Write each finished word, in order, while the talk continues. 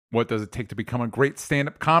What does it take to become a great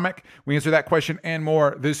stand-up comic? We answer that question and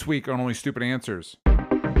more this week on Only Stupid Answers.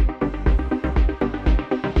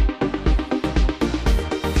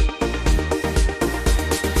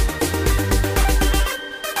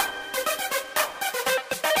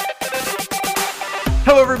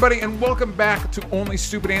 Hello, everybody, and welcome back to Only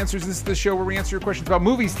Stupid Answers. This is the show where we answer your questions about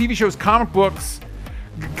movies, TV shows, comic books,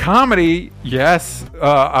 comedy. Yes,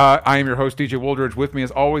 I am your host, DJ Wooldridge. With me,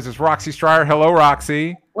 as always, is Roxy Stryer. Hello,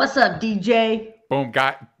 Roxy. What's up, DJ? Boom,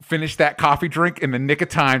 finished that coffee drink in the nick of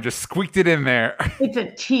time. Just squeaked it in there. It's a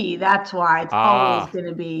tea. That's why it's always going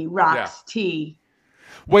to be Rock's tea.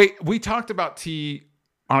 Wait, we talked about tea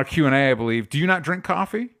on a Q&A, I believe. Do you not drink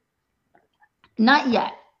coffee? Not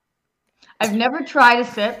yet. I've never tried a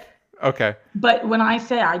sip. Okay. But when I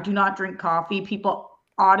say I do not drink coffee, people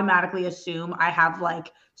automatically assume I have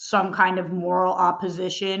like some kind of moral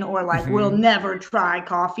opposition or like will never try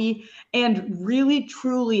coffee. And really,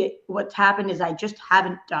 truly, what's happened is I just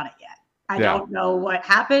haven't done it yet. I don't know what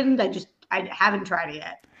happened. I haven't tried it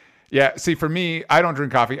yet. Yeah. See, for me, I don't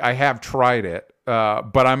drink coffee. I have tried it.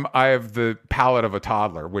 But I have the palate of a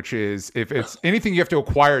toddler, which is if it's anything you have to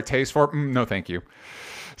acquire a taste for, no, thank you.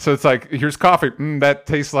 So it's like, here's coffee. That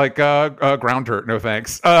tastes like ground dirt. No,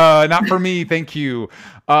 thanks. Not for me. Thank you.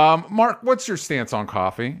 Mark, what's your stance on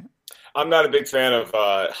coffee? I'm not a big fan of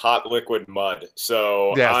hot liquid mud.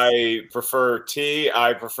 So yes. I prefer tea.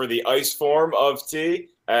 I prefer the ice form of tea,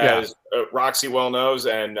 as Roxy well knows.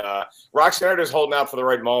 And Roxy and I are just holding out for the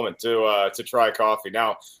right moment to try coffee.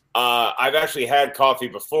 Now, I've actually had coffee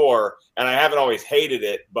before, and I haven't always hated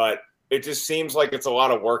it, but it just seems like it's a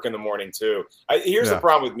lot of work in the morning too. Here's the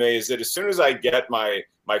problem with me is that as soon as I get my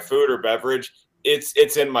food or beverage,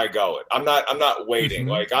 it's in my gullet. I'm not waiting.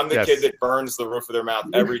 Like I'm the kid that burns the roof of their mouth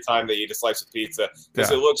every time they eat a slice of pizza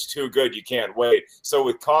because it looks too good. You can't wait. So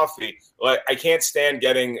with coffee, like I can't stand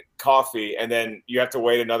getting coffee and then you have to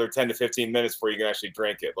wait another 10 to 15 minutes before you can actually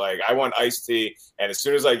drink it. Like I want iced tea, and as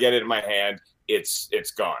soon as I get it in my hand, it's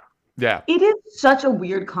gone. Yeah. It is such a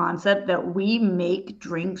weird concept that we make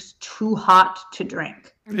drinks too hot to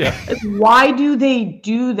drink. Yeah. Why do they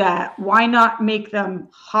do that? Why not make them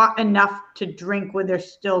hot enough to drink when they're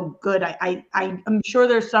still good? I'm sure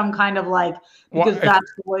there's some kind of like, because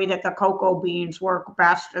that's the way that the cocoa beans work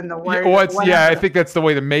best in the way. I think that's the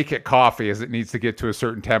way to make it coffee is it needs to get to a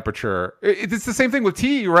certain temperature. It's the same thing with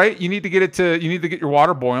tea, right? You need to get your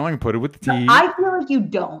water boiling and put it with the tea. I feel like you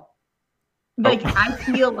don't. Like, I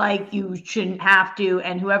feel like you shouldn't have to,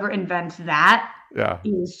 and whoever invents that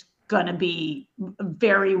is going to be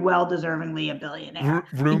very well-deservingly a billionaire.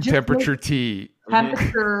 Room temperature tea.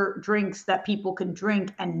 Temperature drinks that people can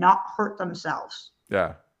drink and not hurt themselves.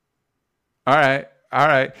 Yeah. All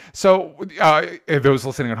right. So, if those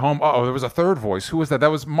listening at home, there was a third voice. Who was that?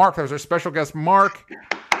 That was Mark. That was our special guest, Mark.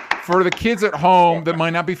 For the kids at home that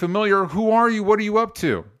might not be familiar, who are you? What are you up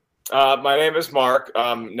to? My name is Mark.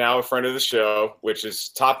 I'm now a friend of the show, which is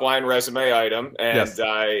top line resume item. And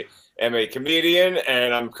I am a comedian,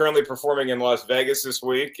 and I'm currently performing in Las Vegas this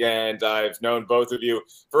week. And I've known both of you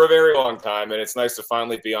for a very long time. And it's nice to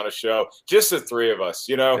finally be on a show. Just the three of us,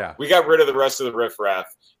 we got rid of the rest of the riffraff.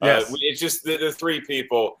 It's just the three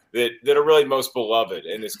people that are really most beloved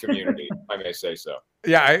in this community, I may say so.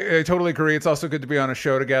 Yeah, I totally agree. It's also good to be on a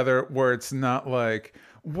show together where it's not like,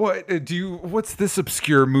 what's this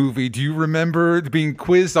obscure movie? Do you remember being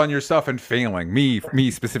quizzed on your stuff and failing?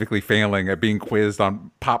 Me specifically failing at being quizzed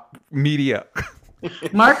on pop media.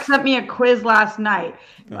 Mark sent me a quiz last night.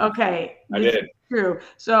 Okay. I did. True.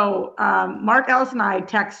 So Mark, Ellis, and I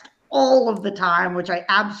text all of the time, which I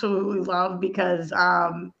absolutely love because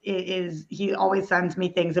he always sends me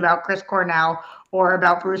things about Chris Cornell or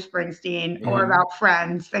about Bruce Springsteen or about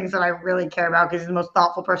Friends, things that I really care about because he's the most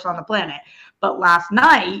thoughtful person on the planet. But last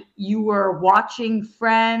night you were watching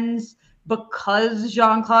Friends because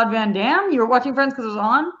Jean-Claude Van Damme? You were watching Friends because it was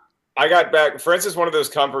on? I got back. Friends is one of those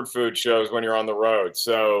comfort food shows when you're on the road.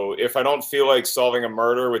 So if I don't feel like solving a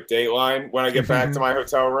murder with Dateline when I get back to my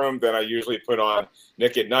hotel room, then I usually put on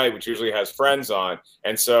Nick at Night, which usually has Friends on.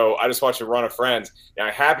 And so I just watch a run of Friends. And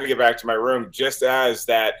I happen to get back to my room just as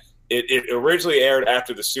that. It originally aired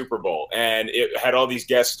after the Super Bowl, and it had all these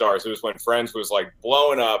guest stars. It was when Friends was like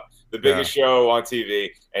blowing up, the biggest show on TV,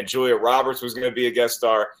 and Julia Roberts was going to be a guest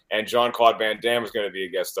star, and Jean-Claude Van Damme was going to be a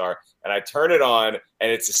guest star. And I turn it on,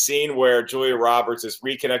 and it's a scene where Julia Roberts is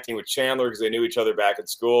reconnecting with Chandler because they knew each other back at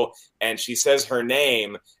school, and she says her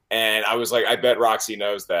name, and I was like, I bet Roxy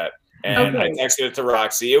knows that. And I texted it to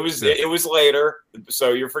Roxy. It was later,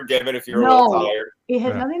 so you're forgiven if you're a little tired. It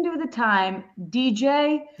has nothing to do with the time.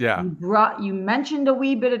 DJ, you mentioned a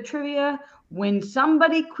wee bit of trivia. when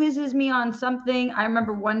somebody quizzes me on something, I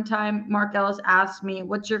remember one time Mark Ellis asked me,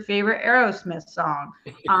 "What's your favorite Aerosmith song?"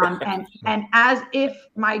 And as if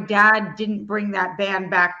my dad didn't bring that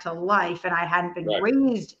band back to life, and I hadn't been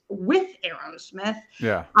raised with Aerosmith.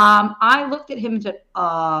 Yeah. I looked at him and said,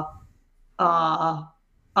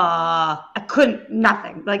 I couldn't,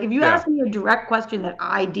 nothing. Like if you asked me a direct question that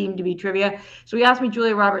I deemed to be trivia, so he asked me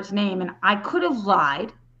Julia Roberts' name, and I could have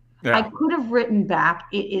lied. Yeah. I could have written back,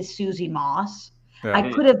 "It is Susie Moss." Yeah.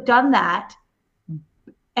 I could have done that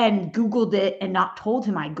and Googled it and not told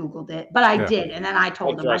him I Googled it, but I did. And then I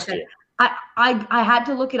told him, I said, I had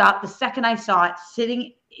to look it up the second I saw it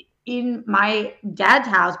sitting in my dad's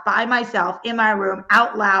house by myself in my room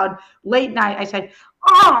out loud late night. I said,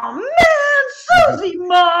 "Oh man, Susie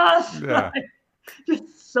Moss." Yeah. Like,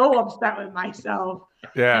 just so upset with myself.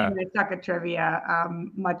 Yeah. And I suck at trivia.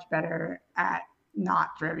 Much better at not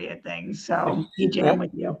trivia things. So DJ, I'm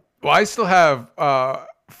with you. Well, I still have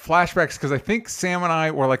flashbacks because I think Sam and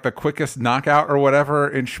I were like the quickest knockout or whatever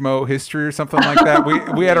in Schmo history or something like that.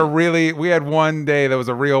 we had one day that was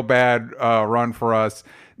a real bad run for us.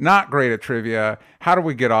 Not great at trivia. How do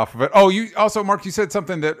we get off of it? Oh, you also, Mark, you said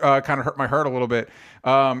something that kind of hurt my heart a little bit.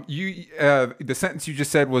 The sentence you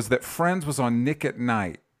just said was that Friends was on Nick at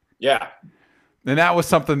Night. Yeah. And that was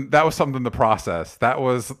something to process. That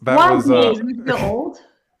was old.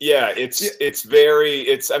 Yeah,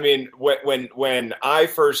 I mean, when I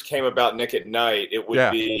first came about Nick at Night, it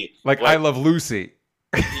would be like I Love Lucy.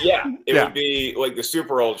 Yeah, it would be like the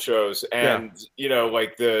super old shows, and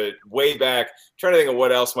like the way back. I'm trying to think of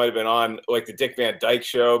what else might have been on, like the Dick Van Dyke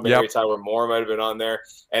Show. Mary Tyler Moore might have been on there,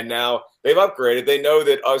 and now they've upgraded. They know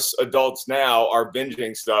that us adults now are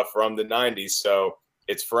binging stuff from the '90s, so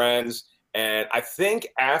it's Friends. And I think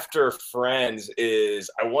after Friends is,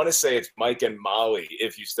 I want to say it's Mike and Molly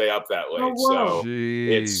if you stay up that late. So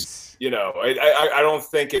it's, I don't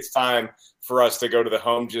think it's time for us to go to the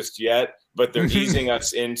home just yet, but they're easing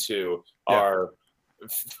us into our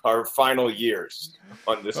final years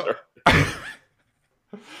on this earth.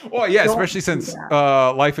 Well, yeah, especially since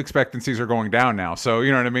life expectancies are going down now. So,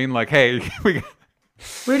 you know what I mean? Like, hey,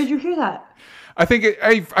 where did you hear that? I think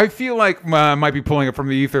I feel like I might be pulling it from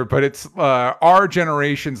the ether, but it's our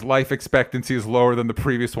generation's life expectancy is lower than the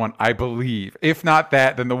previous one, I believe. If not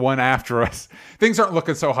that, then the one after us. Things aren't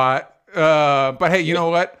looking so hot. But hey, you know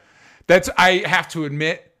what? I have to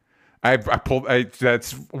admit,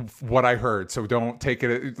 that's what I heard. So don't take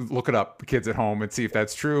it. Look it up, kids at home, and see if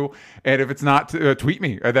that's true. And if it's not, tweet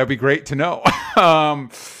me. That'd be great to know.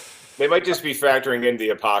 They might just be factoring in the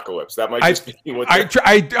apocalypse. That might just be what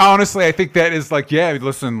I honestly, I think that is like, yeah,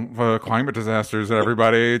 listen, climate disasters,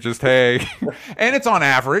 everybody, just hey. And it's on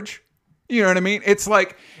average. You know what I mean? It's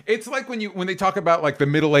like when they talk about like the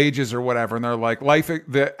Middle Ages or whatever, and they're like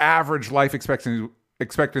the average life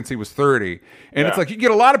expectancy was 30. And it's like you get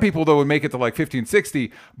a lot of people that would make it to like 50 and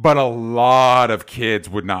 60, but a lot of kids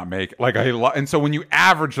would not make it. Like a lot. And so when you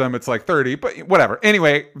average them, it's like 30, but whatever.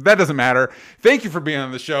 Anyway, that doesn't matter. Thank you for being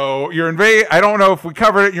on the show. You're in Vegas. I don't know if we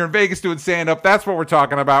covered it. You're in Vegas doing stand-up. That's what we're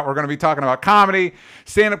talking about. We're going to be talking about comedy,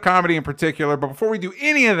 stand-up comedy in particular. But before we do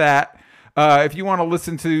any of that, if you want to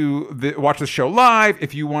listen to watch the show live,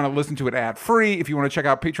 if you want to listen to it ad-free, if you want to check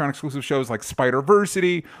out Patreon-exclusive shows like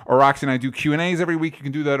Spider-Versity, or Roxy and I do Q&As every week, you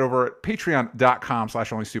can do that over at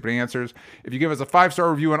patreon.com/onlystupidanswers. If you give us a 5-star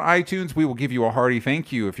review on iTunes, we will give you a hearty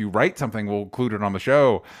thank you. If you write something, we'll include it on the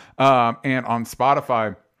show. And on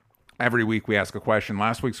Spotify, every week we ask a question.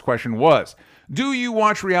 Last week's question was, do you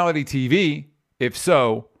watch reality TV? If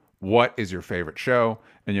so, what is your favorite show?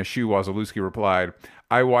 And Yashu Wazalewski replied,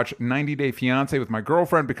 I watch 90 Day Fiancé with my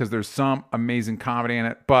girlfriend because there's some amazing comedy in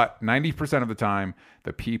it, but 90% of the time,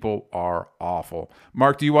 the people are awful.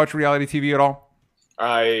 Mark, do you watch reality TV at all?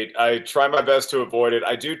 I try my best to avoid it.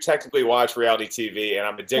 I do technically watch reality TV, and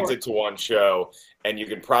I'm addicted to one show, and you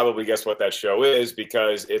can probably guess what that show is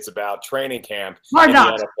because it's about training camp in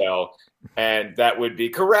the NFL, and that would be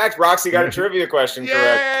correct. Roxy got a trivia question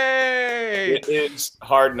correct. It is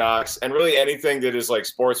Hard Knocks, and really anything that is like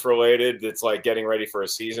sports related that's like getting ready for a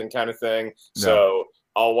season kind of thing. No. So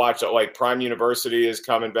I'll watch it. Like Prime University is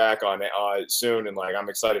coming back on soon, and like I'm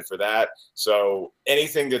excited for that. So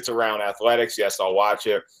anything that's around athletics, yes, I'll watch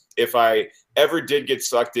it. If I ever did get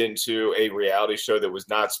sucked into a reality show that was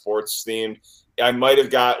not sports themed, I might have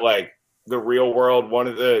got like The Real World, one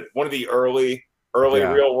of the early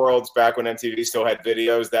Real Worlds back when MTV still had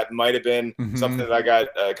videos. That might have been something that I got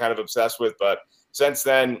kind of obsessed with, but since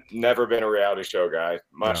then, never been a reality show guy,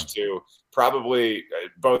 much to probably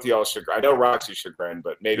both y'all chagrin. I know Roxy's chagrin,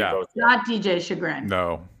 but maybe both. Not DJ chagrin.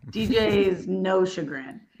 No. DJ is no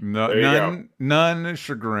chagrin. No, none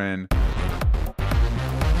chagrin.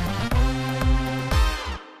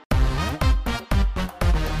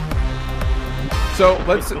 So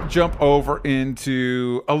let's jump over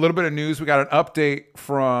into a little bit of news. We got an update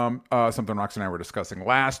from something Roxy and I were discussing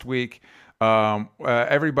last week.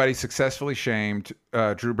 Everybody successfully shamed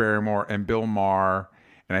Drew Barrymore and Bill Maher,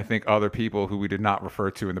 and I think other people who we did not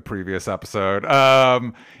refer to in the previous episode,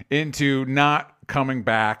 into not coming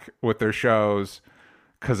back with their shows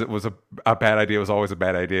because it was a bad idea. It was always a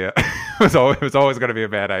bad idea. it was always going to be a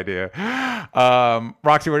bad idea.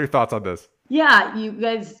 Roxy, what are your thoughts on this? Yeah, you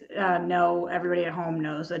guys know, everybody at home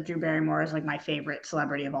knows that Drew Barrymore is like my favorite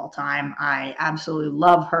celebrity of all time. I absolutely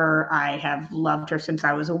love her. I have loved her since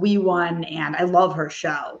I was a wee one, and I love her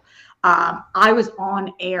show. I was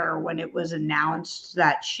on air when it was announced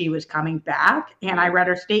that she was coming back, and I read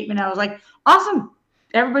her statement. I was like, awesome.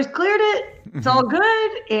 Everybody's cleared it. It's all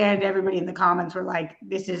good. And everybody in the comments were like,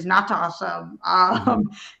 this is not awesome.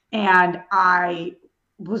 And I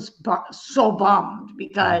was so bummed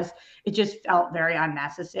because it just felt very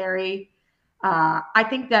unnecessary. I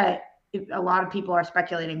think that a lot of people are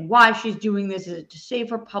speculating why she's doing this. Is it to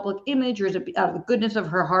save her public image, or is it out of the goodness of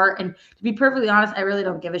her heart? And to be perfectly honest, I really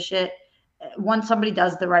don't give a shit. Once somebody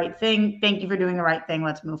does the right thing, thank you for doing the right thing.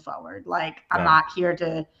 Let's move forward. Like, I'm not here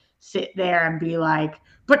to sit there and be like,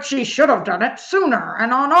 but she should have done it sooner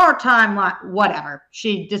and on our timeline. Whatever.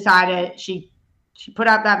 She decided, she put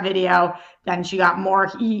out that video, then she got more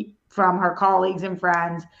heat from her colleagues and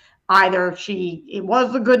friends. Either it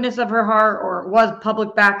was the goodness of her heart or it was public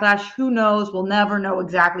backlash. Who knows? We'll never know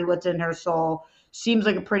exactly what's in her soul. Seems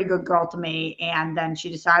like a pretty good girl to me. And then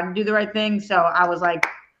she decided to do the right thing. So I was like,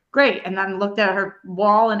 great. And then looked at her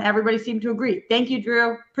wall and everybody seemed to agree. Thank you,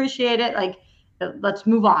 Drew. Appreciate it. Like, let's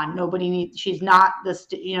move on. She's not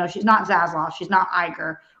she's not Zaslow. She's not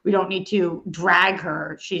Iger. We don't need to drag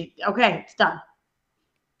her. Okay, it's done.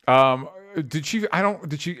 Did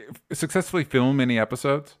she successfully film any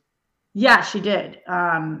episodes? Yeah, she did.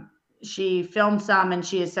 She filmed some, and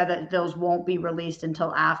she has said that those won't be released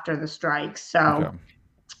until after the strikes. So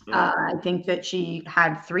I think that she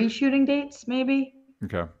had 3 shooting dates, maybe.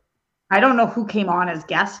 Okay. I don't know who came on as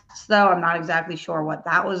guests, though. I'm not exactly sure what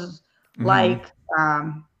that was like.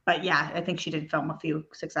 But yeah, I think she did film a few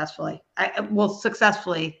successfully.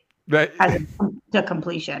 Successfully to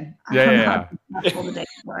completion. Yeah.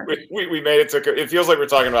 We made it to. It feels like we're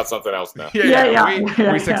talking about something else now.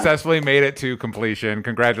 We successfully made it to completion.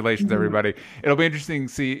 Congratulations, everybody. It'll be interesting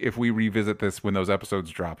to see if we revisit this when those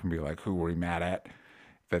episodes drop and be like, who were we mad at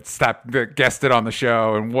that guested on the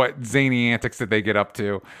show, and what zany antics did they get up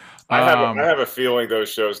to? I have a feeling those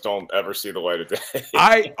shows don't ever see the light of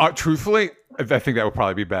day. Truthfully, I think that would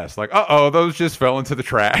probably be best. Like, those just fell into the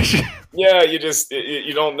trash. Yeah,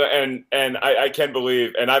 you don't know, and I can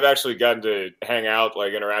believe, and I've actually gotten to hang out,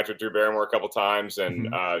 like interact with Drew Barrymore a couple times, and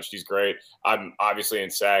she's great. I'm obviously in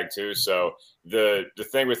SAG too, so the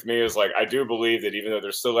thing with me is, like, I do believe that even though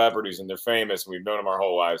they're celebrities and they're famous and we've known them our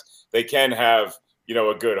whole lives, they can have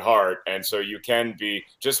a good heart. And so you can be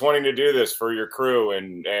just wanting to do this for your crew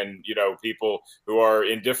and people who are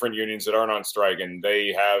in different unions that aren't on strike, and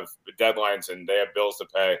they have deadlines and they have bills to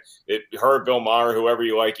pay. Bill Maher, whoever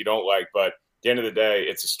you like, you don't like, but at the end of the day,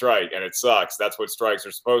 it's a strike and it sucks. That's what strikes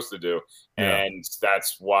are supposed to do. Yeah. And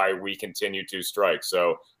that's why we continue to strike.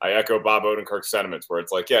 So I echo Bob Odenkirk's sentiments where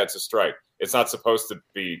it's like, yeah, it's a strike. It's not supposed to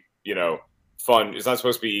be, fun. It's not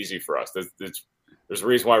supposed to be easy for us. There's a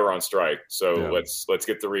reason why we're on strike. So let's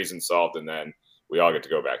get the reason solved, and then we all get to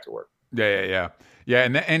go back to work. Yeah.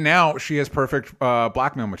 And now she has perfect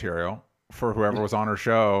blackmail material for whoever was on her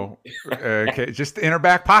show, just in her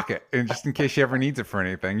back pocket, and just in case she ever needs it for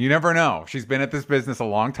anything. You never know. She's been at this business a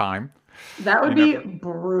long time. That would be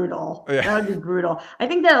brutal. Yeah. That would be brutal. I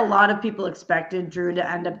think that a lot of people expected Drew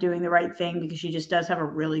to end up doing the right thing because she just does have a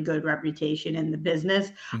really good reputation in the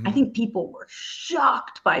business. I think people were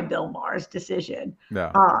shocked by Bill Maher's decision.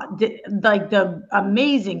 Yeah. Like the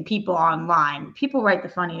amazing people online, people write the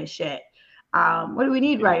funniest shit. What do we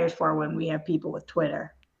need writers for when we have people with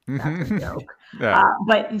Twitter? That's a joke.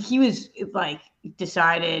 But he was like,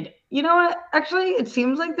 decided, you know what? Actually, it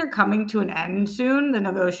seems like they're coming to an end soon. The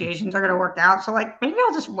negotiations are going to work out. So, like, maybe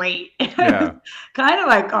I'll just wait. Yeah. Kind of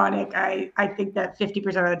iconic. I think that 50%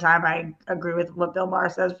 of the time I agree with what Bill Maher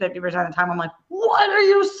says. 50% of the time I'm like, what are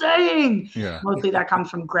you saying? Yeah. Mostly that comes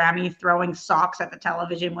from Grammy throwing socks at the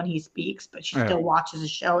television when he speaks, but she still watches the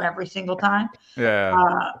show every single time.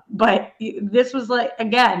 Yeah. But this was like,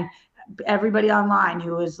 again, everybody online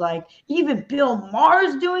who was like, even Bill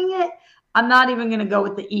Maher's doing it. I'm not even going to go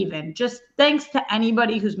with the even. Just thanks to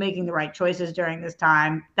anybody who's making the right choices during this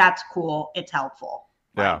time. That's cool. It's helpful.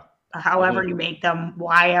 Yeah. However you make them,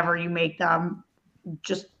 why ever you make them,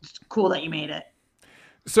 just cool that you made it.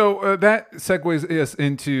 So that segues us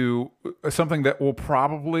into something that will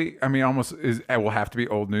probably, I mean, almost is will have to be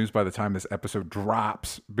old news by the time this episode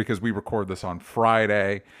drops, because we record this on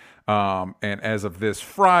Friday. And as of this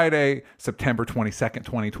Friday, September 22nd,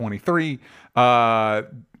 2023, the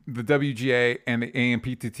WGA and the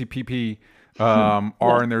AMPTTPP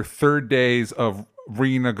are in their third days of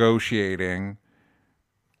renegotiating.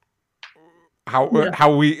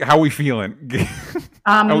 How we feeling?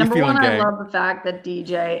 Number one, I love the fact that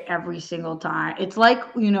DJ every single time. It's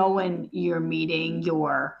like, when you're meeting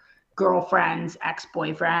your girlfriend's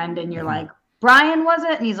ex-boyfriend and you're like, Brian, was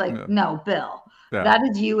it? And he's like, no, Bill. Yeah. That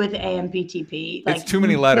is you with AMPTP. It's too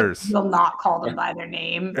many letters. You'll not call them by their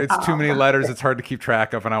name. It's too many letters. It's hard to keep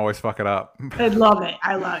track of, and I always fuck it up. I love it.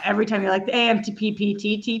 Every time you're like the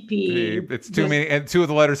AMTPPTTP. It's too many, and two of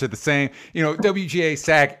the letters are the same. WGA,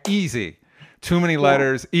 SAG, easy. Too many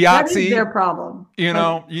letters. IATSE, that is their problem. You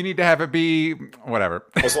need to have it be whatever.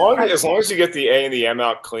 As long as you get the A and the M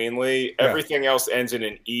out cleanly, everything else ends in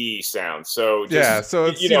an E sound. So so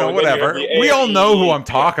it's whatever. We all know who I'm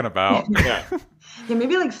talking about. Yeah,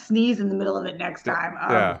 maybe sneeze in the middle of it next time.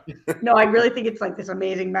 No, I really think it's this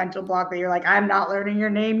amazing mental block that you're like, I'm not learning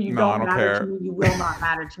your name. You don't matter to me. You will not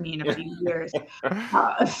matter to me in a few years.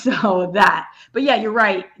 But yeah, you're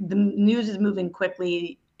right. The news is moving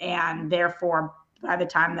quickly, and therefore, by the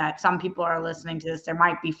time that some people are listening to this, there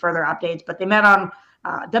might be further updates. But they met on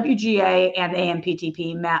WGA and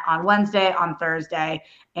AMPTP met on Wednesday, on Thursday,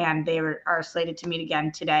 and they are slated to meet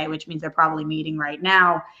again today, which means they're probably meeting right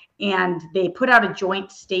now. And they put out a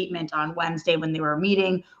joint statement on Wednesday when they were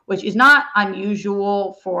meeting, which is not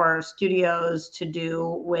unusual for studios to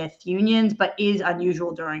do with unions, but is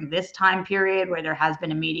unusual during this time period where there has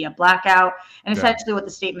been a media blackout. And essentially what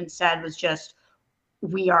the statement said was just,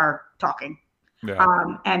 we are talking.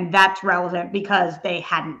 Yeah. And that's relevant because they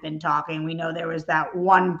hadn't been talking. We know there was that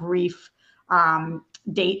one brief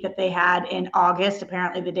date that they had in August.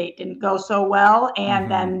 Apparently the date didn't go so well, and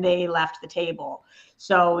then they left the table.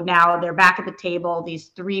 So now they're back at the table, these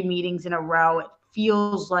 3 meetings in a row. It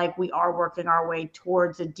feels like we are working our way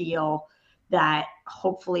towards a deal that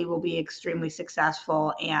hopefully will be extremely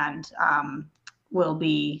successful and will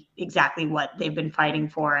be exactly what they've been fighting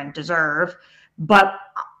for and deserve. But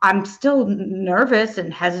I'm still nervous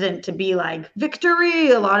and hesitant to be like, victory.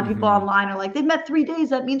 A lot of people online are like, they've met 3 days.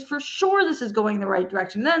 That means for sure this is going the right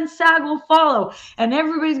direction. Then SAG will follow and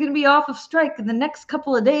everybody's going to be off of strike in the next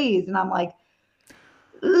couple of days. And I'm like,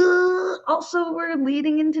 also, we're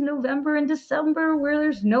leading into November and December where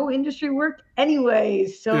there's no industry work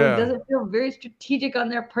anyways. So does it feel very strategic on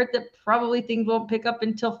their part that probably things won't pick up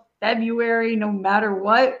until February, no matter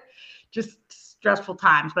what? Just stressful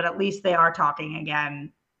times, but at least they are talking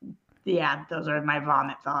again. Yeah, those are my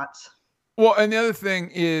vomit thoughts. Well, and the other thing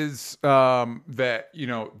is that,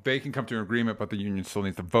 they can come to an agreement, but the union still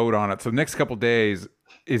needs to vote on it. So the next couple of days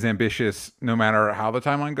is ambitious no matter how the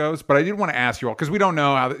timeline goes. But I did want to ask you all, because we don't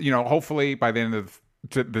know how, hopefully by the end of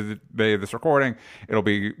the day of this recording,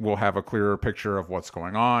 we'll have a clearer picture of what's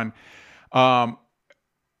going on. But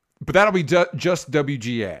that'll be just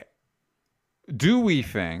WGA. Do we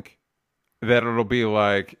think that it'll be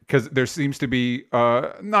because there seems to be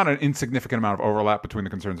not an insignificant amount of overlap between the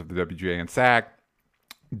concerns of the WGA and SAG.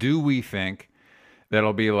 Do we think that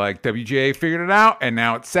it'll be WGA figured it out and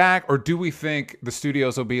now it's SAG? Or do we think the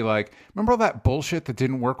studios will be like, remember all that bullshit that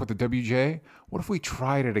didn't work with the WGA? What if we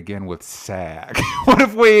tried it again with SAG? What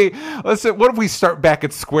if we start back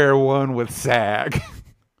at square one with SAG?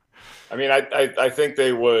 I mean, I think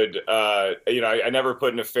they would, I never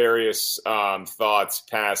put nefarious thoughts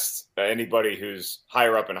past anybody who's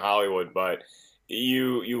higher up in Hollywood, but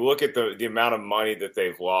you look at the amount of money that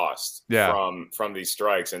they've lost from these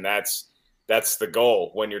strikes, and that's the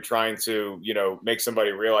goal when you're trying to, make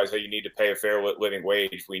somebody realize that you need to pay a fair living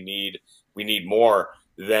wage. We need more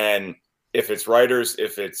than if it's writers,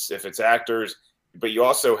 if it's actors. But you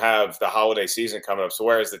also have the holiday season coming up. So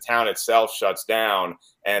whereas the town itself shuts down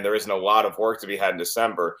and there isn't a lot of work to be had in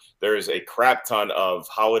December, there is a crap ton of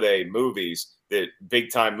holiday movies,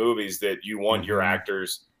 big time movies that you want your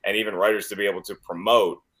actors and even writers to be able to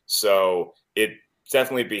promote. So it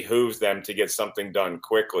definitely behooves them to get something done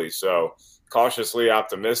quickly. So cautiously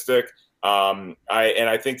optimistic.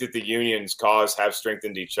 I think that the union's cause have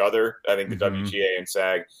strengthened each other. I think the WGA and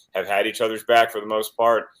SAG have had each other's back for the most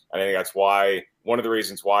part. And I think that's one of the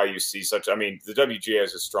reasons why you see the WGA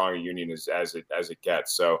is as strong a union as it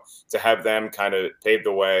gets. So to have them kind of pave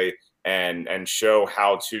the way and show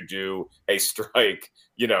how to do a strike,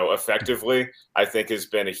 effectively, I think has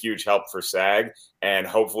been a huge help for SAG. And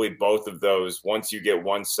hopefully both of those, once you get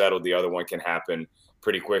one settled, the other one can happen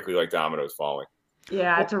pretty quickly, like dominoes falling.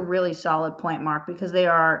 Yeah, it's a really solid point, Mark, because they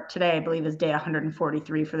are today, I believe, is day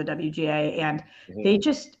 143 for the WGA, and they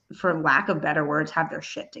just, for lack of better words, have their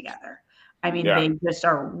shit together. I mean, they just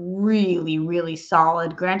are really, really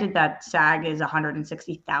solid. Granted that SAG is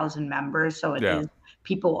 160,000 members, so it is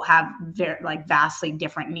people have very like vastly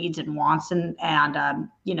different needs and wants, and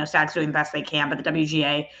SAG's doing the best they can, but the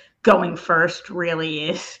WGA going first really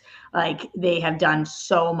is. Like they have done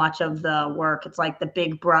so much of the work. It's like the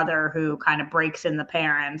big brother who kind of breaks in the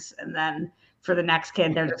parents. And then for the next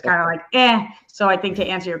kid, they're just kind of like, eh. So I think to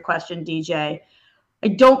answer your question, DJ, I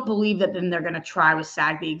don't believe that then they're going to try with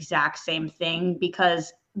SAG the exact same thing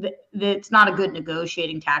because it's not a good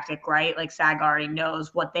negotiating tactic, right? Like SAG already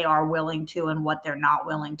knows what they are willing to and what they're not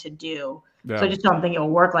willing to do. Yeah. So I just don't think it will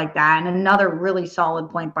work like that. And another really solid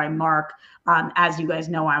point by Mark, as you guys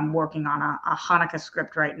know, I'm working on a Hanukkah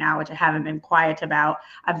script right now, which I haven't been quiet about.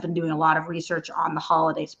 I've been doing a lot of research on the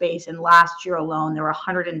holiday space. And last year alone, there were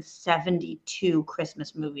 172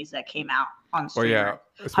 Christmas movies that came out on streaming. Oh, yeah.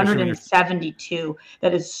 172.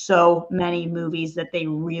 That is so many movies that they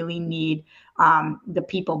really need the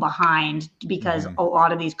people behind because a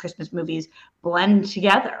lot of these Christmas movies blend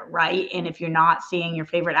together, right? And if you're not seeing your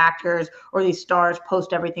favorite actors or these stars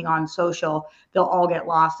post everything on social, they'll all get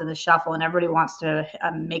lost in the shuffle and everybody wants to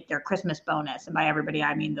make their Christmas bonus. And by everybody,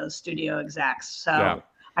 I mean those studio execs. So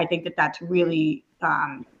I think that that's really,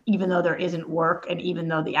 even though there isn't work and even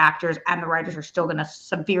though the actors and the writers are still going to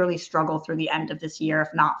severely struggle through the end of this year, if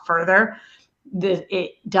not further,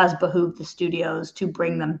 it does behoove the studios to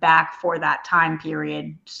bring them back for that time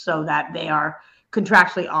period so that they are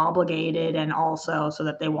contractually obligated and also so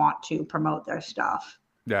that they want to promote their stuff.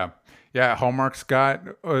 Yeah. Yeah. Hallmark's got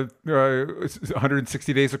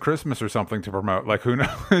 160 days of Christmas or something to promote. Like who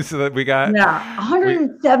knows? So that we got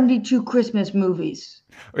 172 Christmas movies.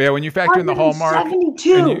 Yeah, when you factor in the Hallmark,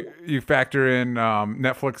 and you factor in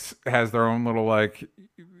Netflix has their own little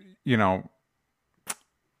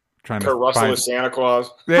trying Kurt Russell as Santa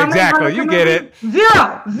Claus. Yeah, exactly, you get it. Zero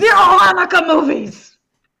Hanukkah movies.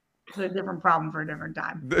 It's a different problem for a different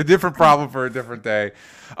time. A different problem for a different day.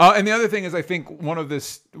 And the other thing is, I think one of the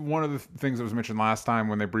things that was mentioned last time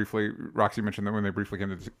when Roxy mentioned that when they briefly came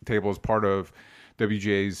to the table as part of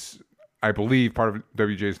WGA's, I believe part of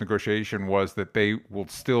WGA's negotiation was that they will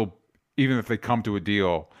still, even if they come to a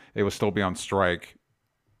deal, they will still be on strike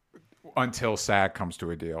until SAG comes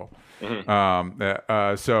to a deal.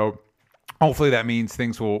 So hopefully that means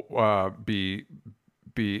things will be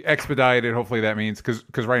expedited. Hopefully that means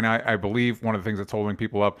because right now I believe one of the things that's holding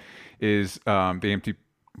people up is the empty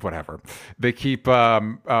whatever. They keep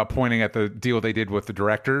pointing at the deal they did with the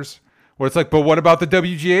directors. Where it's like, but what about the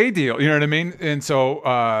WGA deal? You know what I mean? And so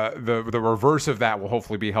the reverse of that will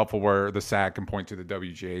hopefully be helpful, where the SAG can point to the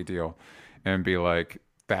WGA deal and be like,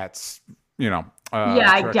 that's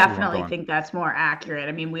I definitely think that's more accurate.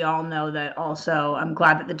 I mean, we all know that also. I'm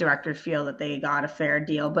glad that the directors feel that they got a fair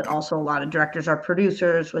deal, but also a lot of directors are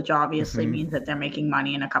producers, which obviously means that they're making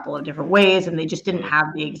money in a couple of different ways, and they just didn't have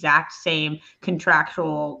the exact same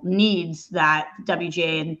contractual needs that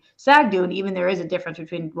WGA and SAG do. And even there is a difference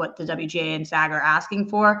between what the WGA and SAG are asking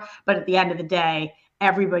for, but at the end of the day,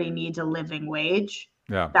 everybody needs a living wage.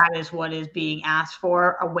 Yeah. That is what is being asked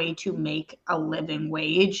for, a way to make a living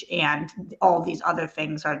wage. And all these other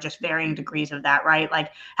things are just varying degrees of that, right?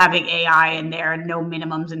 Like having AI in there and no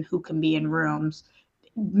minimums and who can be in rooms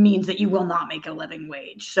means that you will not make a living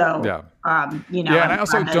wage. So, and I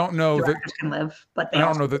also don't know that can live, but they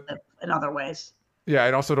also live in other ways. Yeah,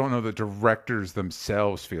 I also don't know that directors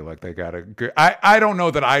themselves feel like they got a good. I don't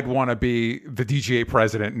know that I'd want to be the DGA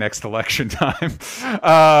president next election time,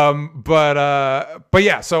 but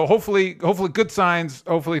yeah. So hopefully good signs.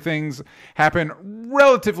 Hopefully things happen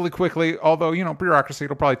relatively quickly. Although bureaucracy,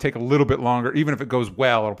 it'll probably take a little bit longer. Even if it goes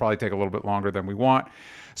well, it'll probably take a little bit longer than we want.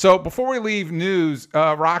 So before we leave news,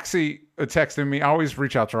 Roxy texted me. I always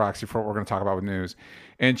reach out to Roxy for what we're going to talk about with news.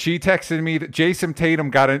 And she texted me that Jason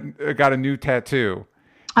Tatum got a new tattoo.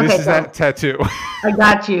 This is that tattoo. I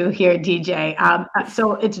got you here, DJ.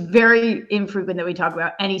 So it's very infrequent that we talk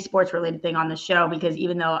about any sports related thing on the show because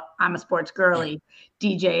even though I'm a sports girly,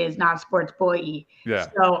 DJ is not a sports boy. Yeah.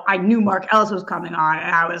 So I knew Mark Ellis was coming on,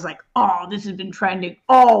 and I was like, "Oh, this has been trending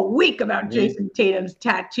all week about Jason Tatum's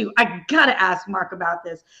tattoo. I gotta ask Mark about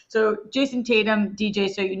this." So Jason Tatum, DJ,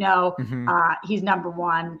 so you know, he's number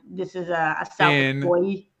one. This is a Celtics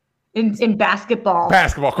boy. In basketball.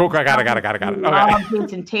 Basketball. Cool. Got it. Okay.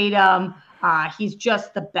 Jason Tatum. He's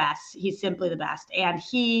just the best. He's simply the best. And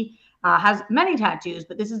he has many tattoos,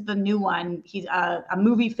 but this is the new one. He's a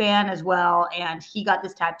movie fan as well. And he got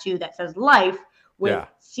this tattoo that says life with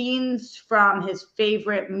scenes from his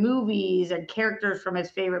favorite movies and characters from his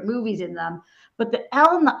favorite movies in them. But the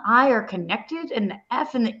L and the I are connected, and the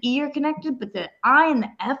F and the E are connected, but the I and the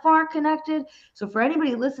F aren't connected. So for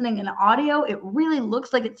anybody listening in audio, it really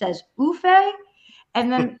looks like it says Ufe.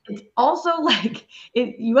 And then it's also like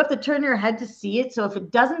you have to turn your head to see it. So if it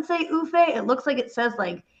doesn't say Ufe, it looks like it says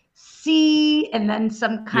like C and then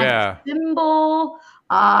some kind of symbol.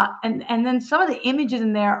 And then some of the images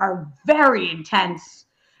in there are very intense.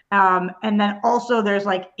 And then also there's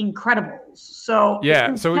like Incredibles. So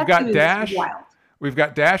so we've got Dash. We've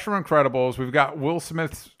got Dash from Incredibles. We've got Will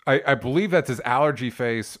Smith's, I believe that's his allergy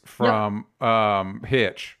face from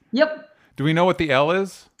Hitch. Yep. Do we know what the L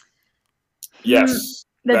is? Yes.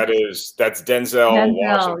 That's Denzel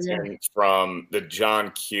Washington from the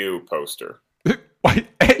John Q poster.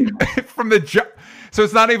 From the so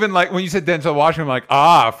it's not even like when you said Denzel Washington, I'm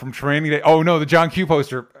like, from Training Day. Oh no, the John Q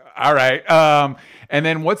poster. All right. And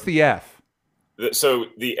then what's the F? So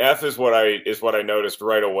the F is what I noticed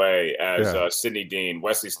right away as Sidney Dean,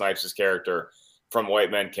 Wesley Snipes' character from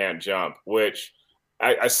White Men Can't Jump, which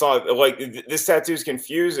I saw like this tattoo is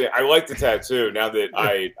confusing. I like the tattoo now that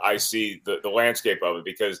I see the landscape of it,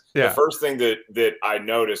 because the first thing that I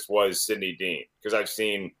noticed was Sidney Dean, because I've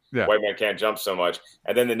seen White Men Can't Jump so much.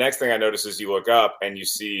 And then the next thing I noticed is you look up and you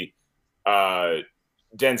see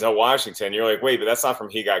Denzel Washington. You're like, wait, but that's not from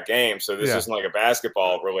He Got Game. So this isn't like a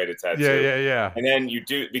basketball related tattoo. Yeah. And then you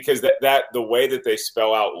do, because that the way that they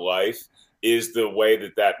spell out life is the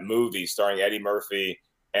way that movie starring Eddie Murphy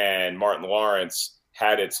and Martin Lawrence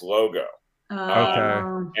had its logo.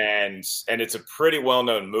 And it's a pretty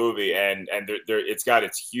well-known movie, and it's got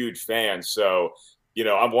its huge fans. So,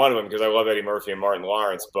 I'm one of them because I love Eddie Murphy and Martin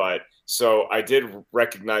Lawrence. But so I did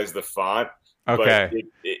recognize the font. Okay. But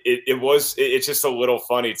it's just a little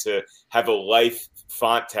funny to have a life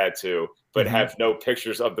font tattoo, but have no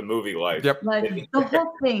pictures of the movie Life. Yep. Like the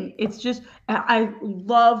whole thing, it's just, I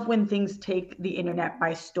love when things take the internet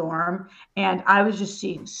by storm. And I was just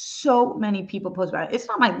seeing so many people post about it. It's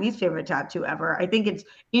not my least favorite tattoo ever. I think it's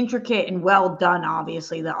intricate and well done.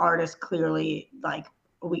 Obviously, the artist clearly, like,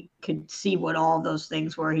 we could see what all those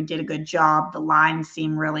things were. He did a good job. The lines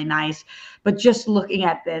seem really nice. But just looking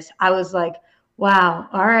at this, I was like, wow,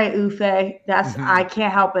 all right, Ufe. That's I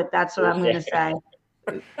can't help it. That's what I'm going to say.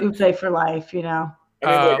 Ufe for life, I mean,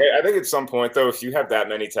 I think at some point, though, if you have that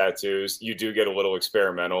many tattoos, you do get a little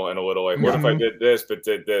experimental and a little like, what if I did this, but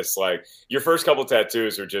did this? Like, your first couple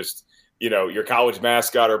tattoos are just, your college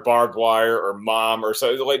mascot or barbed wire or mom or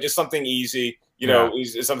something, like just something easy.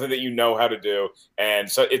 Is something that you know how to do, and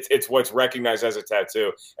so it's what's recognized as a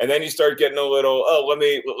tattoo. And then you start getting a little, let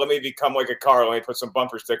me become like a car. Let me put some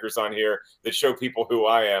bumper stickers on here that show people who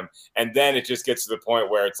I am. And then it just gets to the point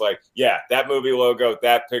where it's like, that movie logo,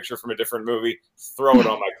 that picture from a different movie, throw it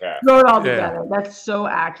on my calf. Throw it all together. That's so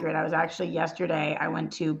accurate. I was actually yesterday. I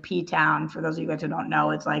went to P-Town. For those of you guys who don't know,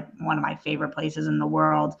 it's like one of my favorite places in the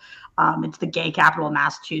world. It's the gay capital of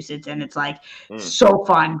Massachusetts, and it's like so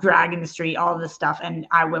fun, dragging the street, all of this stuff. And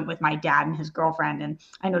I went with my dad and his girlfriend, and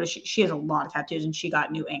I noticed she has a lot of tattoos, and she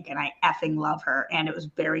got new ink, and I effing love her. And it was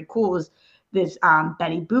very cool. It was this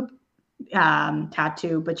Betty Boop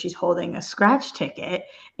tattoo, but she's holding a scratch ticket,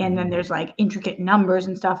 and then there's like intricate numbers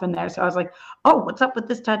and stuff in there. So I was like, oh, what's up with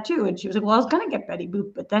this tattoo? And she was like, well, I was gonna get Betty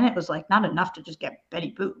Boop, but then it was like not enough to just get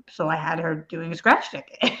Betty Boop, so I had her doing a scratch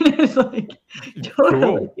ticket. It's like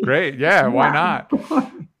totally cool. Great. Why not?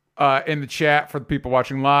 In the chat for the people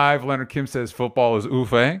watching live, Leonard Kim says football is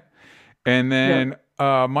Ufe. And then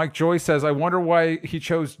Mike Joyce says, I wonder why he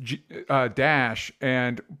chose Dash,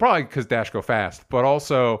 and probably because Dash go fast. But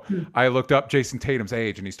also, I looked up Jason Tatum's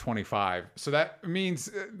age, and he's 25. So that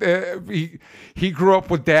means he grew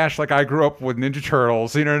up with Dash like I grew up with Ninja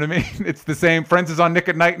Turtles. You know what I mean? It's the same. Friends is on Nick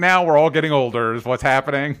at Night now. We're all getting older is what's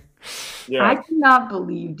happening. Yeah. I cannot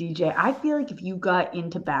believe, DJ. I feel like if you got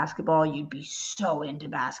into basketball, you'd be so into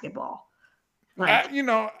basketball. Like,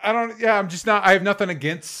 I don't. Yeah, I'm just not. I have nothing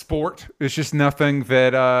against sport. It's just nothing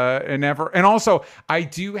that And also, I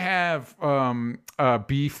do have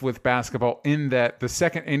beef with basketball in that the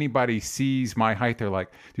second anybody sees my height, they're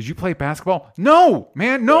like, "Did you play basketball?" No,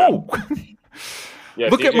 man, no. Yeah,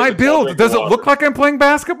 look at my build. Does it look like I'm playing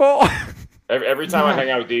basketball? Every time I hang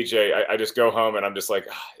out with DJ, I just go home and I'm just like,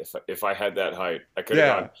 if I had that height, I could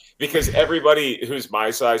have gone. Because everybody who's my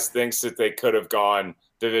size thinks that they could have gone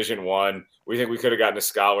Division I. We think we could have gotten a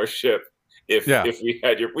scholarship if we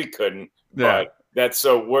had we couldn't. But that's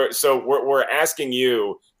we're asking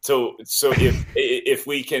you So if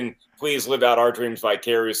we can please live out our dreams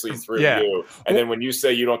vicariously through you, and then when you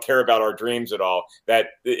say you don't care about our dreams at all, that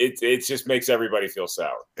it just makes everybody feel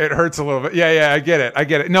sour. It hurts a little bit. Yeah, I get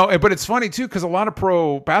it. No, but it's funny too because a lot of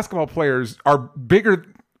pro basketball players are bigger,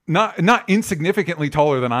 not insignificantly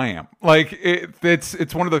taller than I am. Like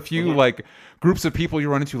it's one of the few like groups of people you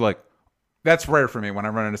run into like. That's rare for me when I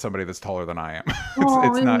run into somebody that's taller than I am.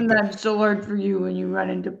 It's not. That's so hard for you when you run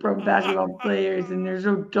into pro basketball players and they're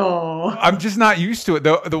so tall. I'm just not used to it.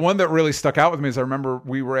 The one that really stuck out with me is I remember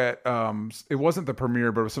we were at it wasn't the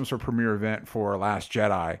premiere, but it was some sort of premiere event for Last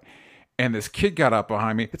Jedi, and this kid got up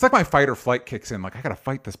behind me. It's like my fight or flight kicks in. Like I got to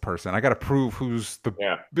fight this person. I got to prove who's the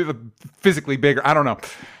physically bigger. I don't know.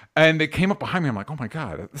 And they came up behind me. I'm like, oh my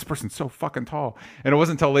God, this person's so fucking tall. And it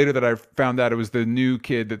wasn't until later that I found out it was the new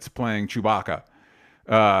kid that's playing Chewbacca.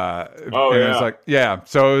 And it was like,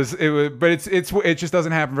 So it was, but it just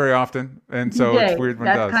doesn't happen very often. And so it's weird when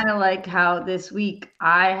it does. That's kind of like how this week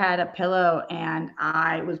I had a pillow and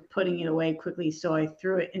I was putting it away quickly. So I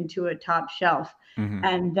threw it into a top shelf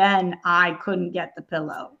and then I couldn't get the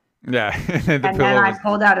pillow. Yeah. And then I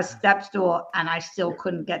pulled out a step stool and I still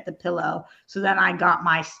couldn't get the pillow. So then I got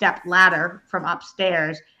my step ladder from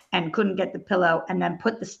upstairs and couldn't get the pillow and then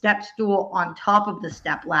put the step stool on top of the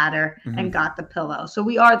step ladder and got the pillow. So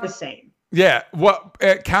we are the same. Yeah. Well,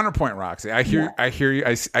 counterpoint, Roxy, I hear you. I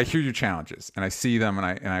hear your challenges and I see them and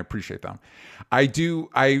I appreciate them. I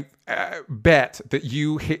bet that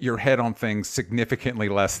you hit your head on things significantly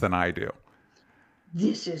less than I do.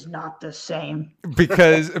 This is not the same.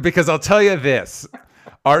 Because I'll tell you this,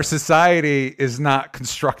 our society is not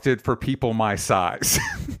constructed for people my size.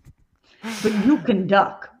 But you can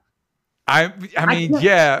duck. I mean,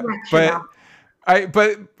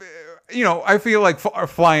 but you know, I feel like our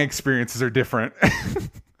flying experiences are different.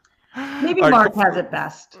 Maybe Mark has it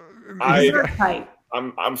best. I'm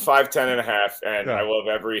 5'10" and a half, and I love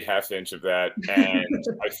every half inch of that. And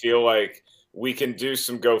I feel like we can do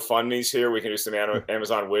some GoFundMe's here. We can do some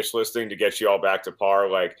Amazon wish listing to get you all back to par.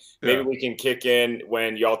 Like maybe we can kick in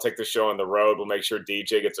when y'all take the show on the road. We'll make sure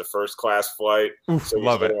DJ gets a first class flight. So he's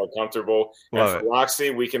more comfortable. And for Roxy,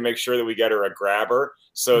 we can make sure that we get her a grabber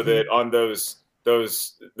so that on those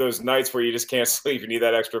nights where you just can't sleep, you need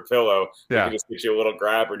that extra pillow. We can just get you a little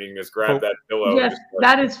grabber and you can just grab that pillow. Yes,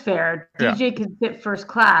 that is fair. DJ can sit first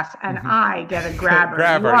class and I get a grabber. You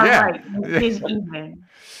are right. It is even.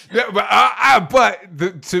 Yeah, but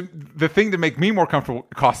the thing to make me more comfortable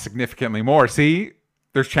costs significantly more. See,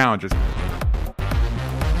 there's challenges.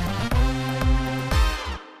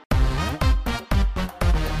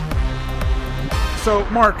 So,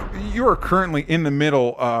 Mark, you are currently in the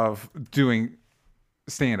middle of doing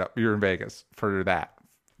stand-up. You're in Vegas for that.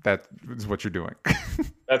 That is what you're doing.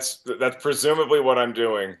 That's presumably what I'm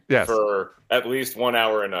doing for at least 1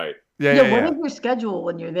 hour a night. Yeah. What is your schedule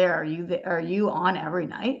when you're there? Are you on every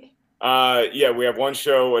night? We have one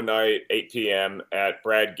show a night, 8 p.m. at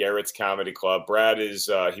Brad Garrett's Comedy Club. Brad is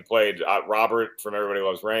he played Robert from Everybody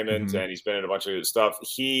Loves Raymond, and he's been in a bunch of stuff.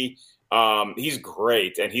 He's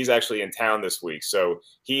great, and he's actually in town this week. So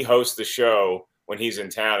he hosts the show when he's in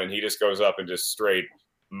town, and he just goes up and just straight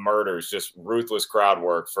murders, just ruthless crowd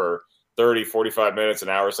work for 30, 45 minutes, an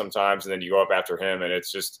hour sometimes, and then you go up after him, and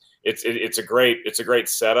it's just it's a great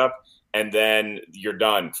setup, and then you're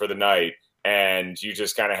done for the night. And you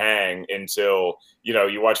just kind of hang until,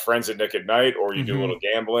 you watch Friends at Nick at Night, or you do a little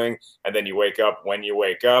gambling, and then you wake up when you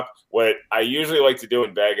wake up. What I usually like to do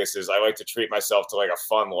in Vegas is I like to treat myself to like a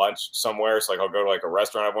fun lunch somewhere. So like I'll go to like a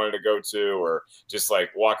restaurant I wanted to go to, or just like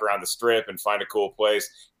walk around the strip and find a cool place.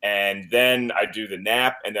 And then I do the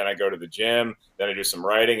nap, and then I go to the gym, then I do some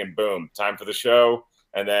writing, and boom, time for the show.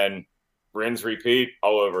 And then rinse, repeat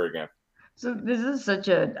all over again. So this is such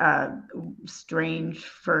a strange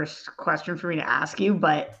first question for me to ask you,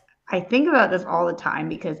 but I think about this all the time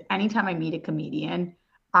because anytime I meet a comedian,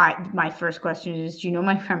 my first question is, do you know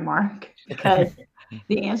my friend Mark? Because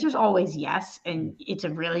the answer is always yes, and it's a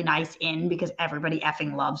really nice in because everybody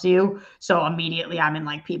effing loves you. So immediately I'm in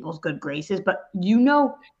like people's good graces, but you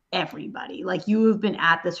know everybody. Like you have been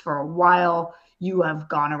at this for a while. You have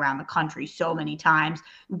gone around the country so many times.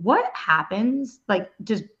 What happens? Like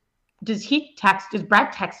does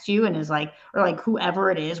Brad text you and is like, or like whoever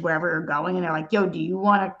it is, wherever you're going, and they're like, yo, do you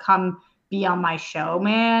want to come be on my show,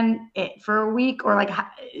 man, for a week? Or like,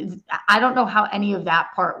 I don't know how any of that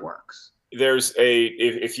part works.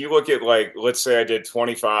 If you look at like, let's say I did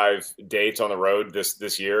 25 dates on the road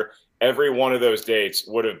this year, every one of those dates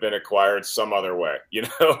would have been acquired some other way,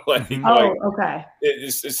 Okay.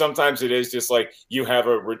 Sometimes it is just like you have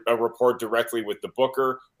a report directly with the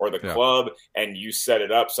booker or the club and you set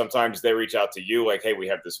it up. Sometimes they reach out to you like, hey, we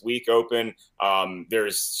have this week open.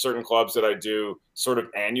 There's certain clubs that I do sort of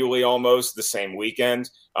annually, almost the same weekend.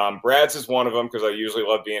 Brad's is one of them because I usually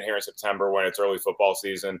love being here in September when it's early football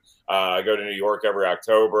season. I go to New York every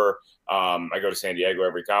October. I go to San Diego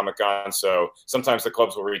every Comic-Con. So sometimes the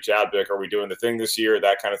clubs will reach out, be like, are we doing the thing this year?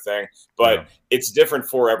 That kind of thing. But it's different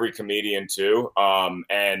for every comedian too.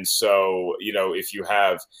 And so, if you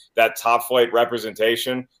have that top flight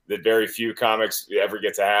representation that very few comics ever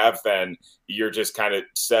get to have, then you're just kind of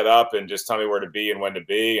set up and just tell me where to be and when to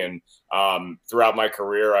be. And throughout my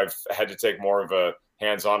career, I've had to take more of a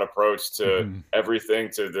hands-on approach to everything,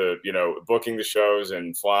 to the, booking the shows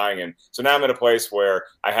and flying. And so now I'm at a place where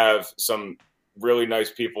I have some really nice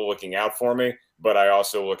people looking out for me, but I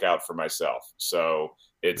also look out for myself. So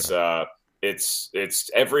it's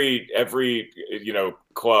every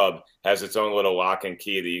club has its own little lock and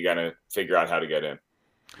key that you got to figure out how to get in.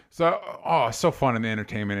 So fun in the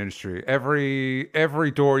entertainment industry.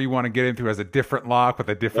 Every door you want to get into has a different lock with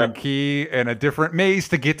a different key and a different maze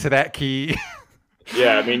to get to that key.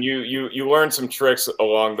 Yeah, I mean, you learn some tricks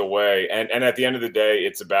along the way, and at the end of the day,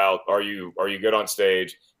 it's about are you good on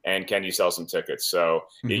stage and can you sell some tickets? So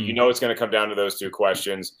it's going to come down to those two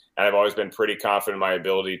questions, and I've always been pretty confident in my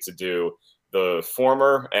ability to do the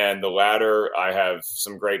former, and the latter, I have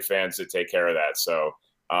some great fans that take care of that. So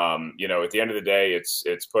at the end of the day,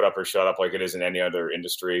 it's put up or shut up like it is in any other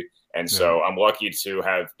industry, and so I'm lucky to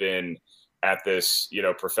have been at this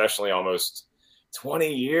professionally almost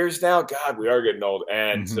 20 years now. God, we are getting old,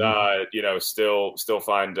 and still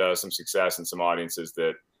find some success and some audiences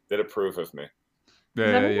that approve of me.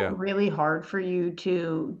 It's really hard for you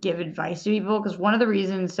to give advice to people, because one of the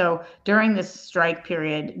reasons, so during this strike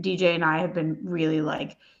period, DJ and I have been really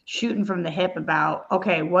shooting from the hip about,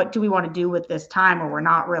 okay, what do we want to do with this time where we're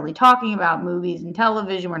not really talking about movies and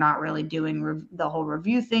television? We're not really doing the whole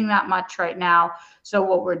review thing that much right now. So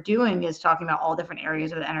what we're doing is talking about all different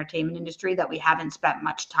areas of the entertainment industry that we haven't spent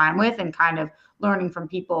much time with, and kind of learning from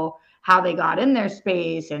people how they got in their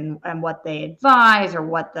space and what they advise, or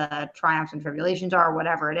what the triumphs and tribulations are, or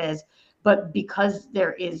whatever it is. But because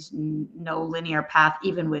there is no linear path,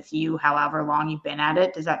 even with you, however long you've been at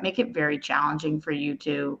it, does that make it very challenging for you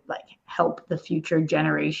to help the future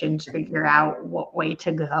generations figure out what way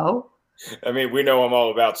to go? I mean, we know I'm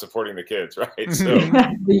all about supporting the kids, right? So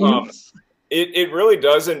it really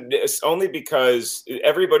doesn't. It's only because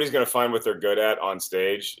everybody's going to find what they're good at on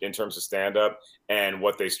stage in terms of stand-up and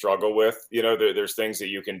what they struggle with. There's things that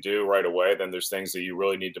you can do right away. Then there's things that you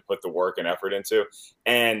really need to put the work and effort into.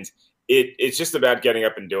 And it's just about getting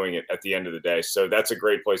up and doing it at the end of the day. So that's a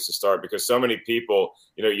great place to start, because so many people,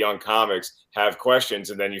 young comics, have questions,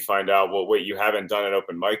 and then you find out, well, wait, you haven't done an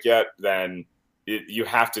open mic yet? Then you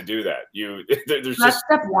have to do that. That's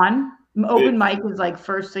step one. Open mic is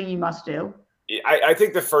first thing you must do. I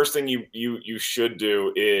think the first thing you should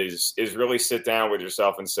do is really sit down with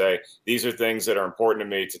yourself and say, these are things that are important to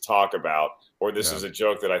me to talk about, or this is a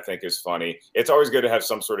joke that I think is funny. It's always good to have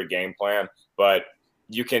some sort of game plan, but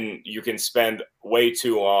you can spend way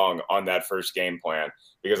too long on that first game plan,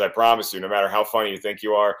 because I promise you, no matter how funny you think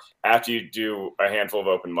you are, after you do a handful of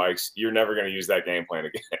open mics, you're never going to use that game plan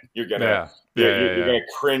again. You're gonna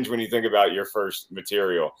cringe when you think about your first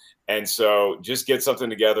material. And so just get something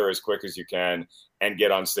together as quick as you can and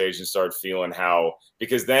get on stage and start feeling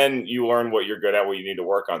because then you learn what you're good at, what you need to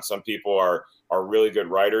work on. Some people are really good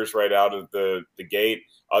writers right out of the gate.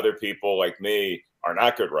 Other people, like me, are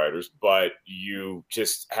not good writers, but you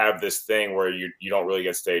just have this thing where you don't really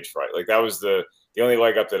get stage fright. That was the only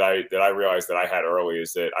leg up that I realized that I had early,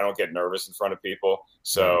 is that I don't get nervous in front of people.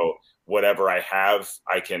 So whatever I have,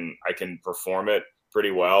 I can perform it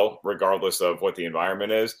pretty well, regardless of what the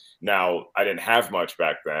environment is. Now, I didn't have much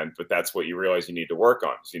back then, but that's what you realize you need to work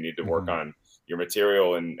on. So you need to work on your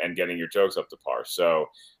material and getting your jokes up to par. So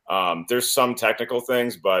there's some technical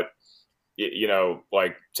things, but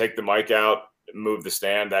take the mic out, move the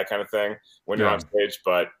stand, that kind of thing when you're on stage.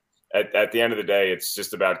 But at the end of the day, it's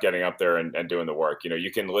just about getting up there and doing the work.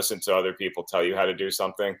 You can listen to other people tell you how to do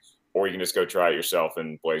something, or you can just go try it yourself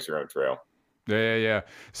and blaze your own trail. Yeah.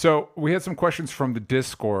 So we had some questions from the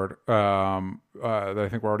Discord that I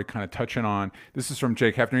think we're already kind of touching on. This is from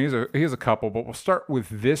Jake Hefner. He has a couple, but we'll start with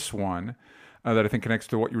this one that I think connects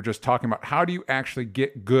to what you were just talking about. How do you actually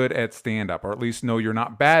get good at stand-up, or at least know you're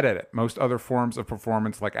not bad at it? Most other forms of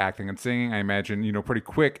performance, like acting and singing, I imagine you know pretty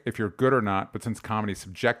quick if you're good or not. But since comedy is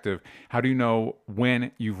subjective, how do you know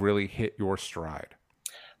when you've really hit your stride?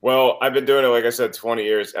 Well, I've been doing it, like I said, 20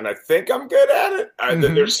 years, and I think I'm good at it.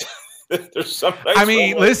 There's some nice I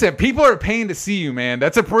mean, listen, people are paying to see you, man.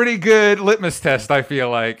 That's a pretty good litmus test, I feel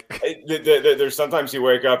like. There's sometimes you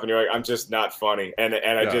wake up and you're like, I'm just not funny. And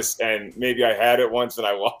maybe I had it once and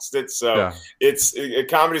I lost it. So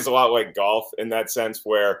comedy's a lot like golf in that sense,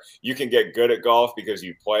 where you can get good at golf because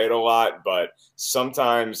you play it a lot, but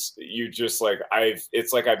sometimes you just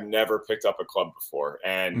it's like I've never picked up a club before.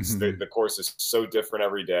 And the course is so different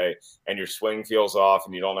every day, and your swing feels off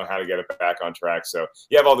and you don't know how to get it back on track. So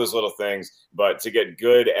you have all those little things, but to get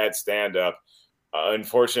good at stand-up,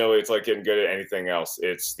 unfortunately, it's like getting good at anything else.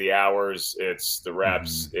 It's the hours, it's the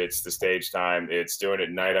reps, it's the stage time, it's doing it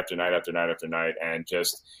night after night after night after night, and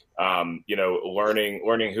just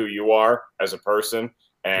learning who you are as a person,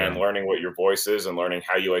 and learning what your voice is, and learning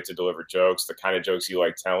how you like to deliver jokes, the kind of jokes you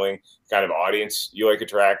like telling, the kind of audience you like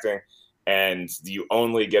attracting. And you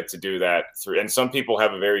only get to do that through, and some people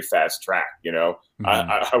have a very fast track,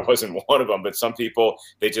 I wasn't one of them, but some people,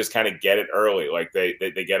 they just kind of get it early. Like they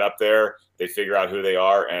get up there, they figure out who they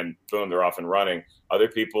are, and boom, they're off and running. Other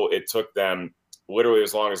people, it took them literally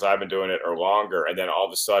as long as I've been doing it or longer. And then all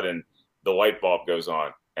of a sudden the light bulb goes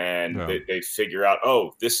on, and they figure out,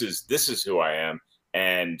 oh, this is who I am.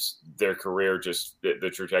 And their career just, the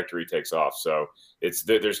trajectory takes off. So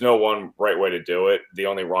there's no one right way to do it. The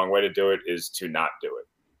only wrong way to do it is to not do it.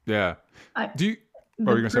 Yeah. The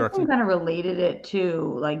person kind of related it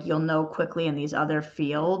to, like, you'll know quickly in these other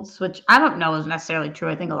fields, which I don't know is necessarily true.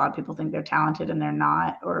 I think a lot of people think they're talented and they're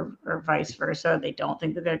not, or vice versa. They don't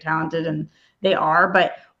think that they're talented and they are.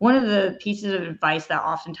 But one of the pieces of advice that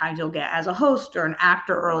oftentimes you'll get as a host or an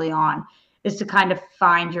actor early on is to kind of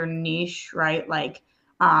find your niche, right? Like,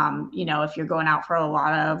 if you're going out for a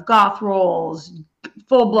lot of goth roles,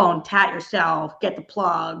 full blown tat yourself, get the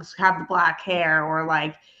plugs, have the black hair, or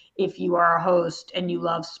like if you are a host and you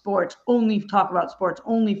love sports, only talk about sports,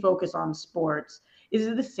 only focus on sports. Is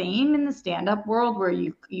it the same in the stand-up world where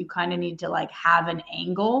you kind of need to like have an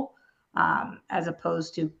angle as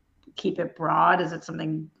opposed to keep it broad? Is it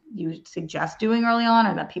something you suggest doing early on,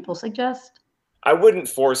 or that people suggest? I wouldn't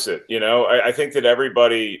force it. I think that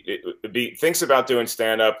everybody thinks about doing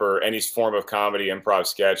stand-up or any form of comedy, improv,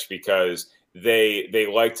 sketch, because they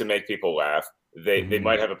like to make people laugh. They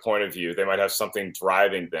might have a point of view. They might have something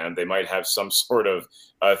driving them. They might have some sort of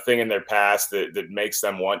thing in their past that makes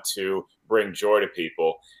them want to bring joy to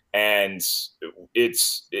people. And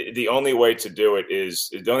it's the only way to do it is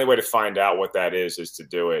the only way to find out what that is to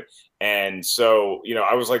do it. And so,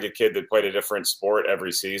 I was like a kid that played a different sport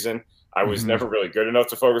every season. I was never really good enough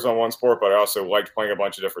to focus on one sport, but I also liked playing a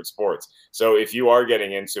bunch of different sports. So if you are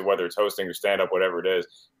getting into whether it's hosting or stand-up, whatever it is,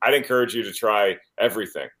 I'd encourage you to try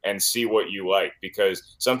everything and see what you like,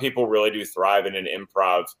 because some people really do thrive in an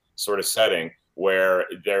improv sort of setting where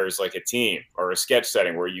there's like a team, or a sketch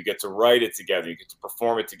setting where you get to write it together, you get to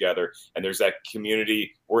perform it together, and there's that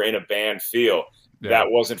community, we're in a band feel. Yeah.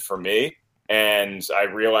 That wasn't for me. And I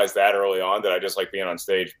realized that early on, that I just like being on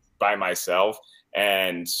stage by myself.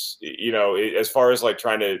 And, as far as like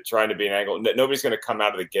trying to be an angle, nobody's going to come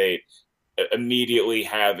out of the gate immediately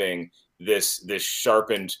having this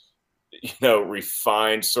sharpened,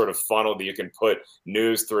 refined sort of funnel that you can put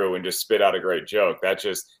news through and just spit out a great joke. That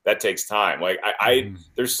takes time. Like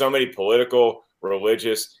there's so many political,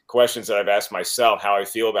 religious questions that I've asked myself how I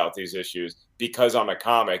feel about these issues, because I'm a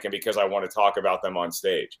comic and because I want to talk about them on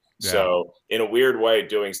stage. Yeah. So in a weird way,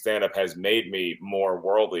 doing stand-up has made me more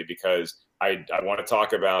worldly, because I want to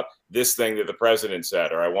talk about this thing that the president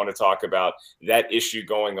said, or I want to talk about that issue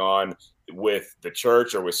going on with the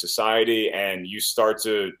church or with society. And you start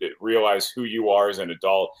to realize who you are as an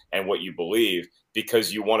adult and what you believe,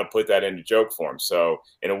 because you want to put that into joke form. So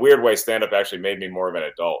in a weird way, stand-up actually made me more of an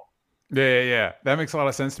adult. Yeah. That makes a lot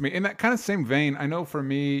of sense to me. In that kind of same vein, I know for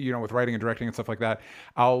me, with writing and directing and stuff like that,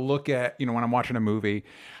 I'll look at, when I'm watching a movie,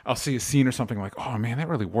 I'll see a scene or something like, oh man, that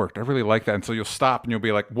really worked. I really like that. And so you'll stop and you'll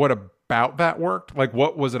be like, what about that worked? Like,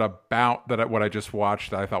 what was it about what I just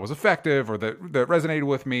watched that I thought was effective, or that resonated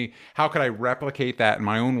with me? How could I replicate that in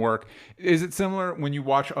my own work? Is it similar when you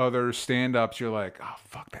watch other stand-ups? You're like, oh,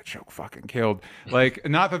 fuck, that joke fucking killed. Like,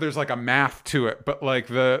 not that there's like a math to it, but like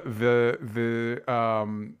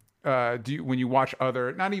when you watch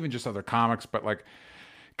other, not even just other comics, but like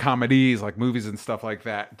comedies, like movies and stuff like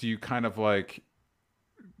that, do you kind of like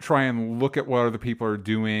try and look at what other people are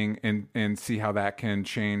doing and see how that can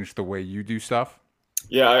change the way you do stuff?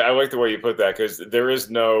 Yeah, I like the way you put that, because there is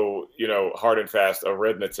no, hard and fast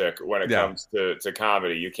arithmetic when it comes to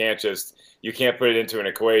comedy. You can't put it into an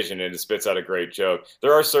equation and it spits out a great joke.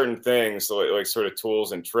 There are certain things like sort of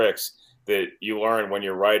tools and tricks that you learn when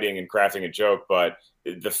you're writing and crafting a joke, but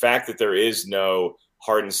the fact that there is no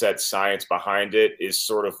hard and set science behind it is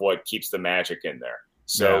sort of what keeps the magic in there.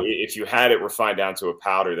 So if you had it refined down to a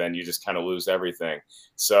powder, then you just kind of lose everything.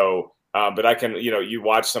 So, but I can, you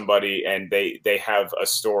watch somebody and they have a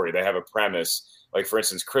story, they have a premise. Like, for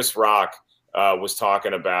instance, Chris Rock was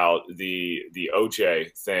talking about the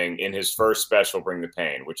OJ thing in his first special, Bring the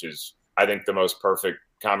Pain, which is, I think, the most perfect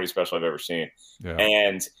comedy special I've ever seen. Yeah.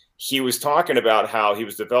 And he was talking about how he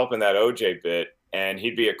was developing that OJ bit, and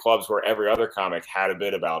he'd be at clubs where every other comic had a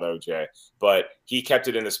bit about OJ, but he kept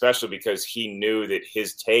it in the special because he knew that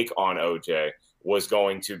his take on OJ was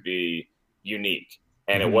going to be unique,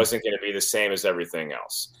 and it wasn't going to be the same as everything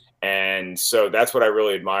else. And so that's what I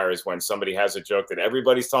really admire, is when somebody has a joke that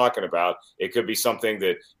everybody's talking about. It could be something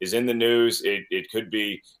that is in the news. It could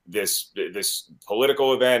be this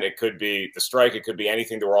political event. It could be the strike. It could be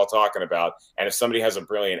anything that we're all talking about. And if somebody has a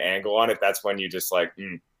brilliant angle on it, that's when you just like,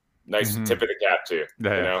 nice tip of the cap to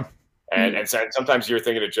you, And sometimes you're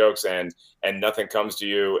thinking of jokes and nothing comes to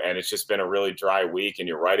you, and it's just been a really dry week, and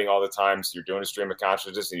you're writing all the time, so you're doing a stream of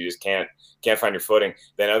consciousness, and you just can't find your footing.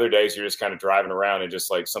 Then other days you're just kind of driving around and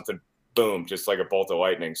just like something, boom, just like a bolt of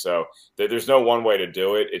lightning. So there's no one way to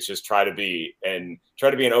do it. It's just try to be an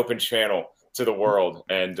open channel to the world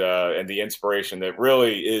and the inspiration that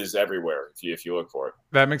really is everywhere if you look for it.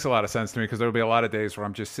 That makes a lot of sense to me, because there'll be a lot of days where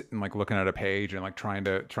I'm just sitting like looking at a page and like trying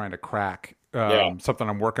to crack something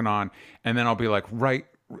I'm working on, and then I'll be like, right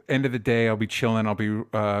end of the day, I'll be chilling, I'll be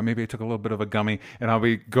maybe I took a little bit of a gummy, and I'll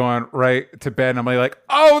be going right to bed, and I'm like,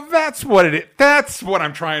 oh, that's what it is, that's what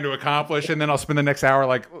I'm trying to accomplish. And then I'll spend the next hour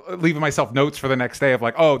like leaving myself notes for the next day of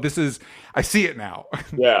like, oh, this is, I see it now.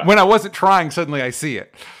 Yeah. When I wasn't trying, suddenly I see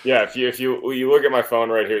it. Yeah, if you look at my phone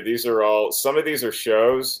right here, these are all, some of these are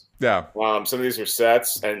shows. Yeah. Some of these are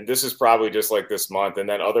sets, and this is probably just like this month, and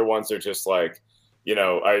then other ones are just like,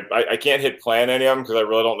 I can't hit plan any of them because I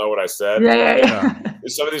really don't know what I said. Yeah.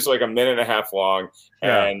 Some of these are like a minute and a half long,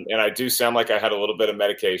 and I do sound like I had a little bit of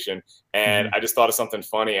medication, and I just thought of something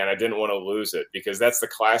funny, and I didn't want to lose it, because that's the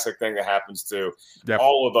classic thing that happens to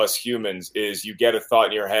all of us humans, is you get a thought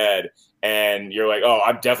in your head and you're like, oh,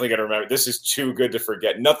 I'm definitely going to remember. This is too good to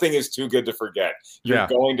forget. Nothing is too good to forget. You're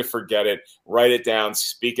going to forget it. Write it down.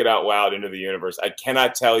 Speak it out loud into the universe. I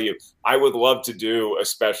cannot tell you. I would love to do a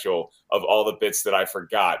special of all the bits that I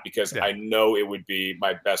forgot, because I know it would be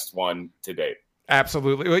my best one to date.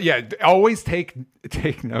 Absolutely. Well, yeah. Always take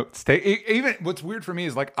notes. Even what's weird for me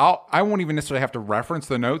is like, I won't even necessarily have to reference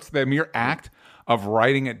the notes. The mere act of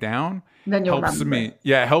writing it down then helps me.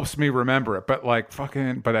 Yeah, it helps me remember it. But like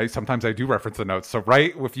sometimes I do reference the notes. So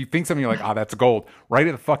if you think something, you're like, that's gold, write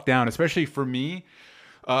it the fuck down. Especially for me,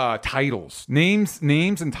 titles, names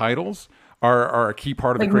and titles are a key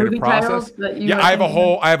part of the creative process. I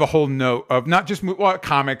have a whole note of not just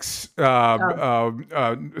comics,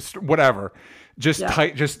 whatever.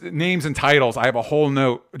 Just names and titles. I have a whole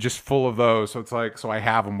note just full of those. So it's like, so I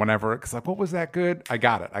have them whenever, because like, what was that good? I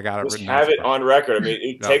got it. Just have it on record. I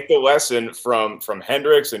mean, take the lesson from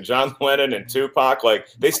Hendrix and John Lennon and Tupac. Like,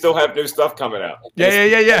 they still have new stuff coming out.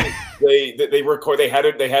 Yeah. They record. They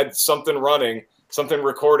had something running, something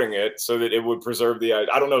recording it, so that it would preserve the.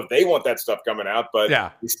 I don't know if they want that stuff coming out, but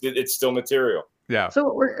it's still material. Yeah.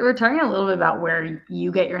 So we're talking a little bit about where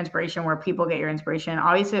you get your inspiration, where people get your inspiration.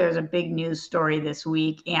 Obviously, there's a big news story this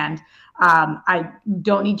week, and I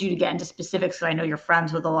don't need you to get into specifics because I know you're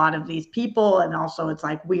friends with a lot of these people, and also it's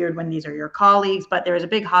like weird when these are your colleagues. But there was a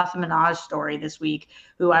big Hasan Minhaj story this week.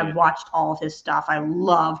 Who I've watched all of his stuff. I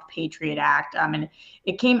loved Patriot Act, and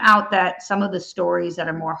it came out that some of the stories that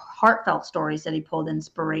are more heartfelt stories that he pulled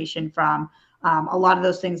inspiration from, a lot of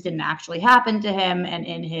those things didn't actually happen to him, and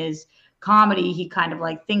in his comedy, he kind of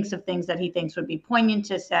like thinks of things that he thinks would be poignant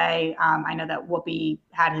to say. I know that Whoopi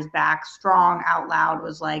had his back strong out loud,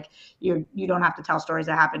 was like, you don't have to tell stories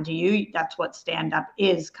that happen to you. That's what stand-up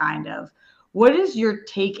is, kind of. What is your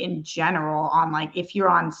take in general on, like, if you're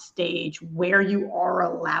on stage, where you are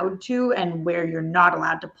allowed to and where you're not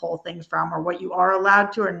allowed to pull things from, or what you are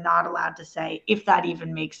allowed to or not allowed to say, if that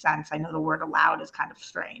even makes sense? I know the word allowed is kind of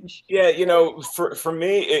strange. Yeah, for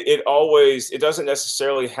me, it doesn't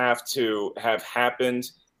necessarily have to have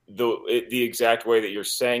happened the exact way that you're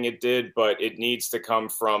saying it did, but it needs to come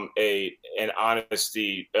from a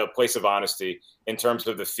place of honesty in terms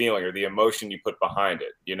of the feeling or the emotion you put behind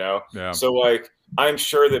it, Yeah. So like, I'm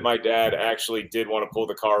sure that my dad actually did want to pull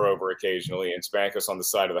the car over occasionally and spank us on the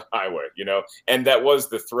side of the highway, and that was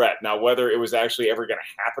the threat. Now, whether it was actually ever going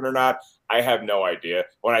to happen or not, I have no idea.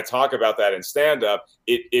 When I talk about that in stand-up,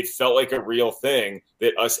 it felt like a real thing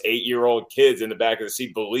that us 8-year-old kids in the back of the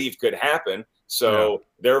seat believed could happen. So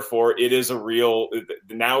therefore it is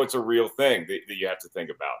now it's a real thing that you have to think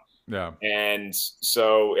about. Yeah. And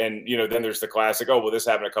so, then there's the classic, oh, well, this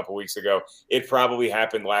happened a couple weeks ago. It probably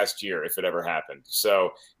happened last year, if it ever happened.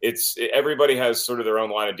 So everybody has sort of their own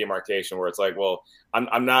line of demarcation where it's like, well,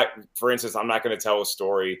 I'm not, for instance, I'm not going to tell a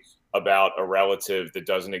story about a relative that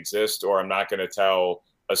doesn't exist, or I'm not going to tell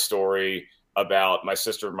a story about my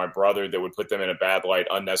sister or my brother that would put them in a bad light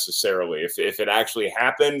unnecessarily. If it actually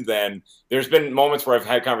happened, then there's been moments where I've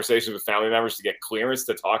had conversations with family members to get clearance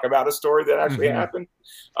to talk about a story that actually happened.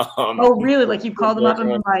 Oh, really? Like you've called them up and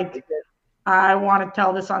been like, I want to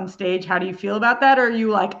tell this on stage. How do you feel about that? Or are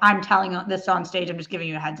you like, I'm telling this on stage, I'm just giving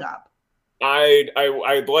you a heads up?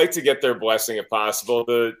 I'd like to get their blessing if possible.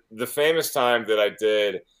 The famous time that I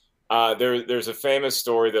did, there's a famous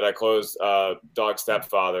story that I closed Dog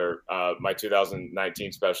Stepfather, my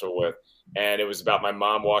 2019 special with, and it was about my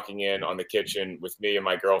mom walking in on the kitchen with me and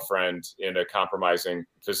my girlfriend in a compromising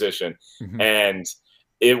position. And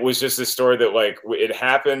it was just a story that, like, it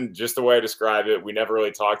happened just the way I described it. We never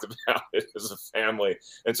really talked about it as a family.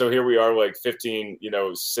 And so here we are, like 16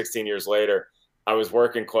 years later. I was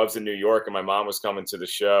working clubs in New York and my mom was coming to the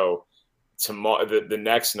show the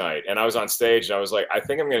next night, and I was on stage and I was like, I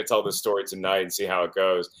think I'm going to tell this story tonight and see how it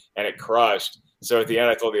goes. And it crushed. So at the end,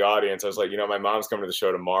 I told the audience, I was like, my mom's coming to the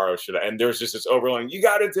show tomorrow. And there was just this overwhelming, you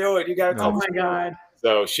got to do it. You got to tell. Oh my God.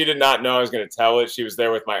 So she did not know I was going to tell it. She was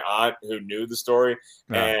there with my aunt who knew the story.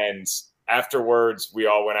 And afterwards we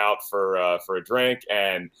all went out for a drink,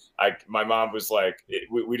 and my mom was like,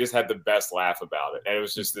 we just had the best laugh about it. And it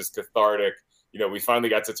was just this cathartic, we finally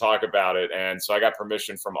got to talk about it. And so I got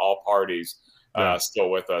permission from all parties still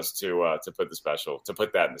with us to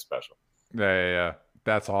put that in the special. Yeah.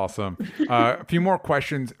 That's awesome. A few more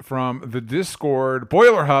questions from the Discord.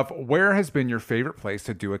 Boiler Huff, where has been your favorite place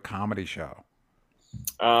to do a comedy show?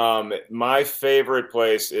 My favorite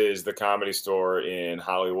place is the Comedy Store in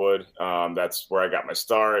Hollywood. That's where I got my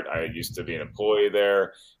start. I used to be an employee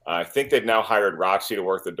there. I think they've now hired Roxy to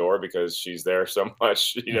work the door because she's there so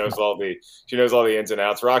much. She knows all the ins and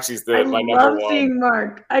outs. Roxy's my number one. I love seeing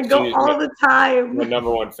Mark. I go all the time. My number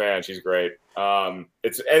one fan. She's great.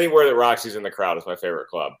 It's anywhere that Roxy's in the crowd is my favorite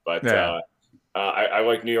club. But I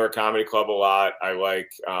like New York Comedy Club a lot. I like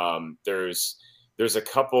there's a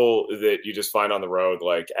couple that you just find on the road,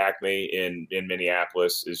 like Acme in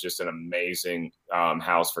Minneapolis is just an amazing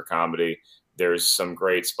house for comedy. There's some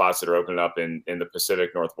great spots that are opening up in the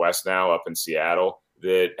Pacific Northwest now, up in Seattle,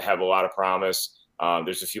 that have a lot of promise.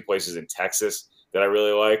 There's a few places in Texas that I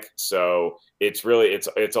really like. So it's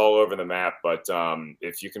all over the map. But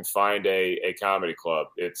if you can find a comedy club,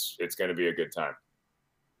 it's going to be a good time.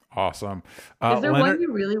 Awesome. Is there one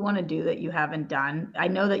you really want to do that you haven't done? I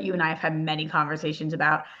know that you and I have had many conversations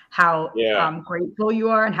about how grateful you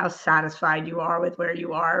are and how satisfied you are with where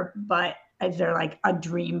you are. But is there like a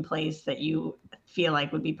dream place that you feel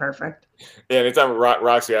like would be perfect? Yeah. Anytime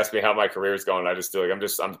Roxy asks me how my career is going, I just feel like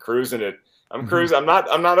I'm cruising it. I'm cruising. I'm not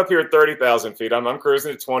up here at 30,000 feet. I'm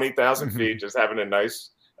cruising at 20,000 feet, just having a nice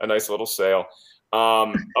little sail.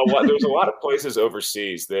 There's a lot of places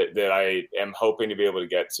overseas that I am hoping to be able to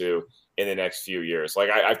get to in the next few years. Like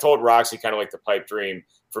I've told Roxy, kind of like the pipe dream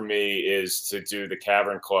for me is to do the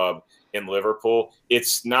Cavern Club in Liverpool.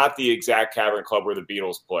 It's not the exact Cavern Club where the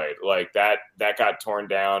Beatles played. Like that got torn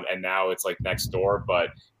down and now it's like next door, but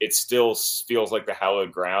it still feels like the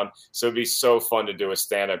hallowed ground. So it'd be so fun to do a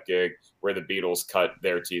stand-up gig where the Beatles cut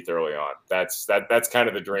their teeth early on. That's kind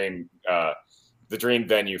of the dream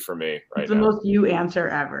venue for me right now. It's the most you answer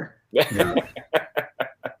ever.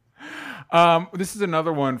 This is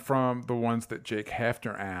another one from the ones that Jake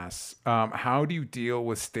Hefner asks. How do you deal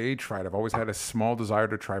with stage fright? I've always had a small desire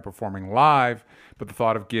to try performing live, but the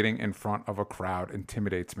thought of getting in front of a crowd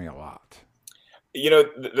intimidates me a lot.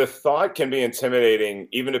 The thought can be intimidating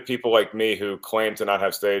even to people like me who claim to not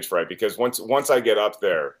have stage fright, because once I get up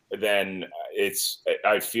there, then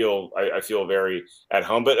I feel very at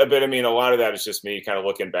home. But I mean, a lot of that is just me kind of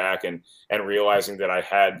looking back and realizing that I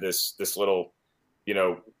had this little,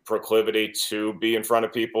 proclivity to be in front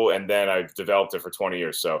of people, and then I've developed it for 20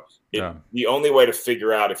 years. So the only way to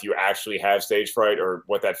figure out if you actually have stage fright or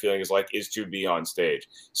what that feeling is like is to be on stage.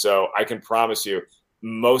 So I can promise you,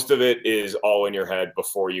 most of it is all in your head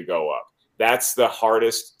before you go up. That's the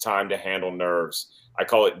hardest time to handle nerves. I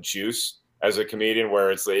call it juice as a comedian, where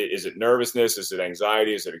is it nervousness? Is it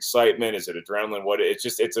anxiety? Is it excitement? Is it adrenaline?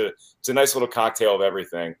 It's a nice little cocktail of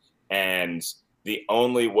everything. And the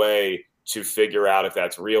only way to figure out if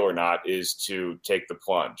that's real or not is to take the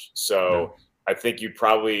plunge. So I think you'd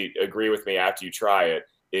probably agree with me after you try it.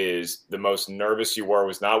 is the most nervous you were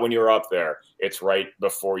was not when you were up there. It's right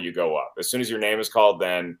before you go up. As soon as your name is called,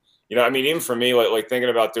 then, I mean, even for me, like thinking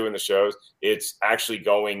about doing the shows, it's actually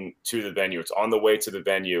going to the venue. It's on the way to the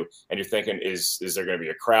venue. And you're thinking, is there going to be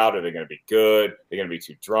a crowd? Are they going to be good? Are they going to be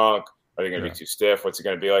too drunk? Are they going to be too stiff? What's it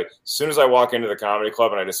going to be like? As soon as I walk into the comedy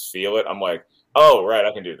club and I just feel it, I'm like, oh, right,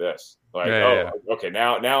 I can do this. Like, okay,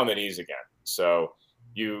 now I'm at ease again. So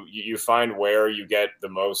you find where you get the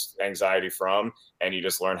most anxiety from, and you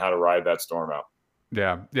just learn how to ride that storm out.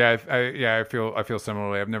 I feel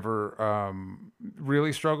similarly. I've never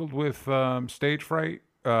really struggled with stage fright,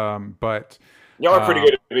 but y'all are pretty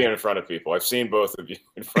good at being in front of people. I've seen both of you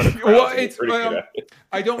in front of crowds. Well, it's pretty good at it.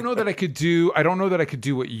 I don't know that I could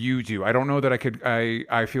do what you do. I don't know that I could.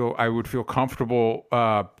 I feel I would feel comfortable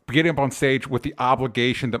getting up on stage with the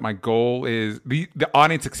obligation that my goal is the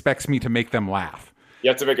audience expects me to make them laugh. You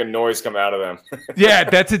have to make a noise come out of them. Yeah,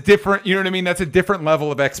 that's a different, you know what I mean? That's a different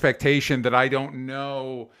level of expectation that I don't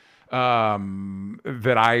know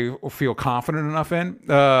that I feel confident enough in.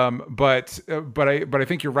 But I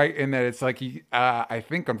think you're right in that it's like, I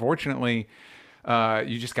think unfortunately,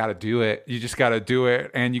 you just got to do it. You just got to do it.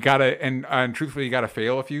 And you got to, and truthfully, you got to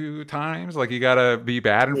fail a few times. Like you got to be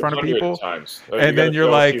bad in front of people. Times. And then you're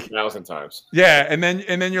like, 1,000 times. Yeah. And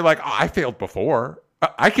then you're like, oh, I failed before.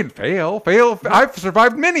 I can fail. I've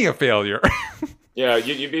survived many a failure. Yeah,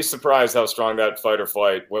 you'd be surprised how strong that fight or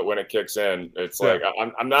flight when it kicks in. It's like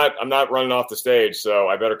I'm not running off the stage, so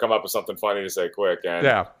I better come up with something funny to say quick, and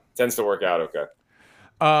it tends to work out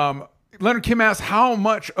okay. Leonard Kim asks, how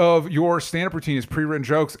much of your stand-up routine is pre-written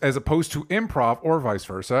jokes as opposed to improv, or vice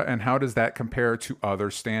versa, and how does that compare to other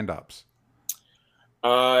stand-ups?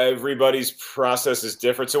 Everybody's process is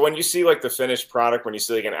different. So when you see like the finished product, when you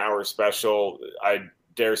see like an hour special, I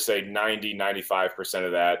dare say 95%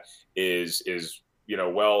 of that is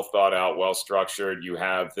well thought out, well structured. You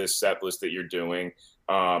have this set list that you're doing.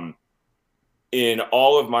 In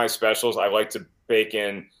all of my specials, I like to bake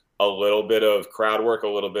in a little bit of crowd work, a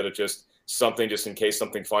little bit of just something just in case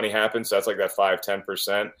something funny happens. So that's like that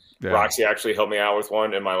 5-10%. Yeah. Roxy actually helped me out with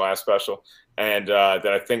one in my last special, and that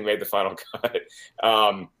I think made the final cut.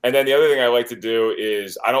 And then the other thing I like to do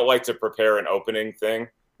is I don't like to prepare an opening thing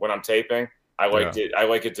when I'm taping. I like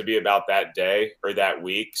it to be about that day or that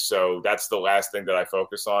week. So that's the last thing that I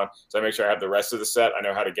focus on. So I make sure I have the rest of the set. I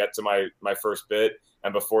know how to get to my first bit.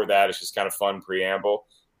 And before that, it's just kind of fun preamble.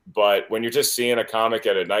 But when you're just seeing a comic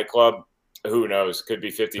at a nightclub, who knows? Could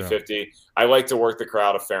be 50-50. Yeah. I like to work the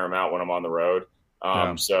crowd a fair amount when I'm on the road.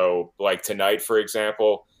 So like tonight, for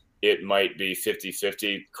example, it might be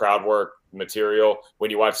 50-50 crowd work material. When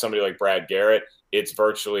you watch somebody like Brad Garrett, it's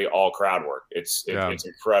virtually all crowd work. It's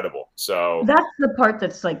incredible. So that's the part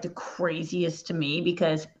that's like the craziest to me,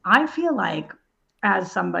 because I feel like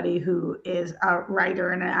as somebody who is a writer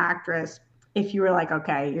and an actress, if you were like,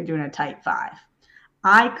 okay, you're doing a tight 5,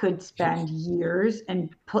 I could spend years and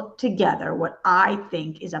put together what I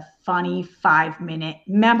think is a funny 5-minute,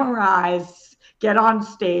 memorize, get on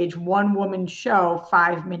stage, one-woman show,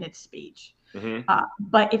 5-minute speech. Mm-hmm.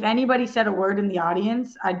 But if anybody said a word in the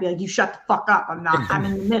audience, I'd be like, you shut the fuck up. I'm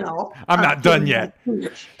in the middle. I'm not done yet.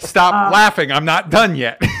 Stop laughing. I'm not done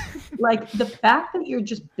yet. Like the fact that you're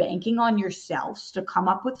just banking on yourselves to come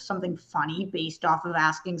up with something funny based off of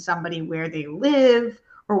asking somebody where they live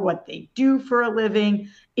or what they do for a living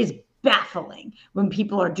is baffling when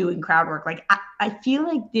people are doing crowd work. Like I feel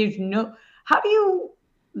like there's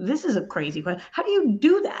this is a crazy question. How do you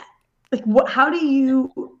do that? Like how do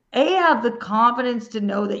you have the confidence to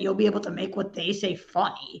know that you'll be able to make what they say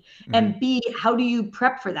funny? Mm-hmm. And B, how do you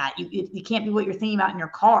prep for that? You can't be what you're thinking about in your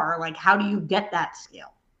car. Like, how do you get that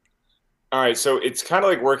skill? All right. So it's kind of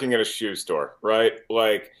like working at a shoe store, right?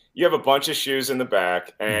 Like you have a bunch of shoes in the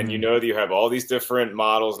back and you know that you have all these different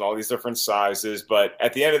models and all these different sizes, but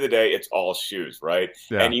at the end of the day, it's all shoes, right?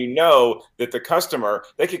 Yeah. And you know that the customer,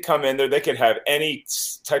 they could come in there, they could have any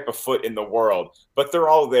type of foot in the world, but they're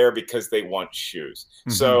all there because they want shoes.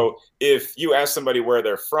 Mm-hmm. So if you ask somebody where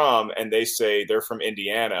they're from and they say they're from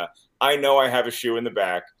Indiana, I know I have a shoe in the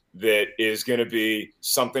back that is going to be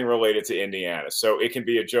something related to Indiana. So it can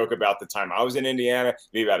be a joke about the time I was in Indiana,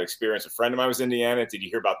 maybe about experience. A friend of mine was in Indiana. Did you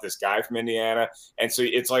hear about this guy from Indiana? And so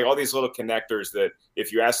it's like all these little connectors that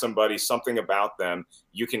if you ask somebody something about them,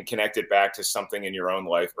 you can connect it back to something in your own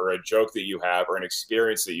life or a joke that you have or an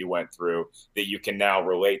experience that you went through that you can now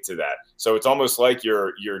relate to that. So it's almost like you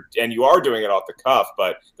are doing it off the cuff,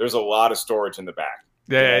 but there's a lot of storage in the back.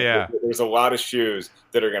 Yeah. There's a lot of shoes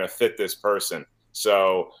that are going to fit this person.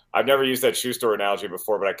 So I've never used that shoe store analogy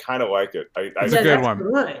before, but I kind of like it. It's a good one.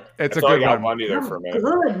 Good. It's a good one. Money there for a minute.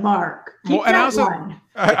 Good, Mark. Keep and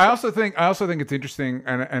I also think it's interesting,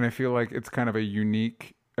 and I feel like it's kind of a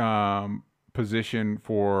unique position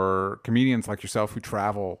for comedians like yourself who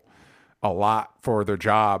travel a lot for their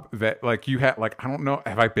job, that like you had, like, I don't know,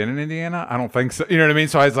 have I been in Indiana? I don't think so. You know what I mean?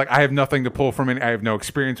 So I was like, I have nothing to pull from it. I have no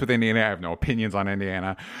experience with Indiana. I have no opinions on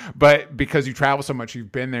Indiana, but because you travel so much,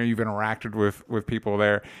 you've been there, you've interacted with people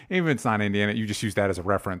there. Even if it's not Indiana, you just use that as a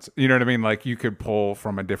reference. You know what I mean? Like you could pull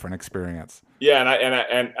from a different experience. Yeah,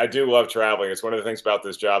 and I do love traveling. It's one of the things about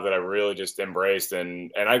this job that I really just embraced.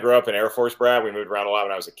 And I grew up in Air Force, Brad. We moved around a lot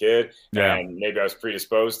when I was a kid, and maybe I was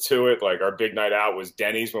predisposed to it. Like our big night out was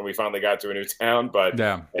Denny's when we finally got to a new town, but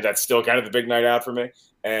that's still kind of the big night out for me.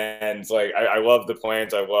 And like I love the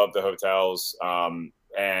planes, I love the hotels,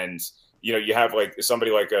 and you know, you have like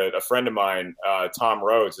somebody like a friend of mine, Tom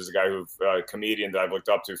Rhodes, is a guy a comedian that I've looked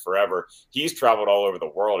up to forever. He's traveled all over the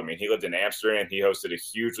world. I mean, he lived in Amsterdam. He hosted a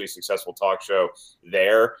hugely successful talk show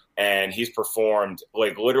there, and he's performed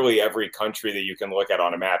like literally every country that you can look at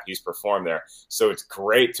on a map. He's performed there. So it's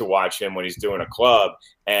great to watch him when he's doing a club,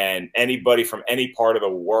 and anybody from any part of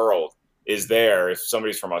the world is there. If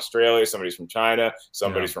somebody's from Australia, somebody's from China,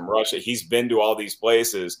 somebody's from Russia, he's been to all these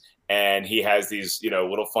places. And he has these, you know,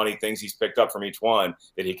 little funny things he's picked up from each one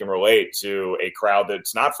that he can relate to a crowd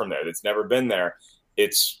that's not from there, that's never been there.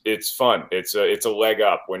 It's fun. It's a leg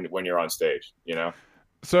up when you're on stage, you know?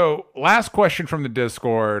 So last question from the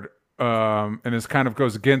Discord, and this kind of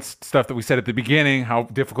goes against stuff that we said at the beginning, how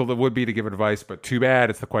difficult it would be to give advice, but too bad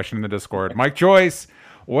it's the question in the Discord. Mike Joyce,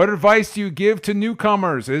 what advice do you give to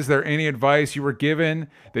newcomers? Is there any advice you were given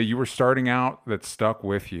that you were starting out that stuck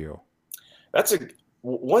with you?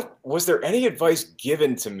 What was there any advice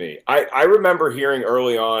given to me? I remember hearing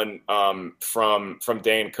early on from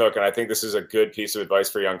Dane Cook, and I think this is a good piece of advice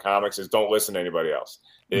for young comics: is don't listen to anybody else.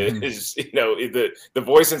 Mm-hmm. Is, you know, the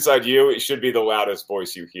voice inside you, it should be the loudest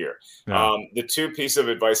voice you hear. Yeah. The two pieces of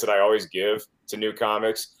advice that I always give to new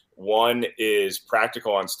comics: one is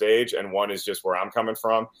practical on stage, and one is just where I'm coming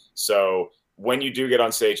from. So when you do get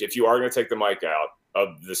on stage, if you are going to take the mic out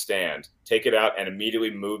of the stand, take it out and immediately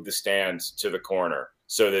move the stands to the corner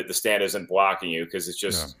so that the stand isn't blocking you, because it's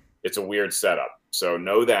just it's a weird setup. So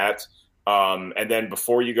know that. And then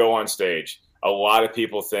before you go on stage, a lot of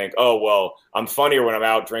people think, oh, well, I'm funnier when I'm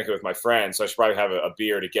out drinking with my friends, so I should probably have a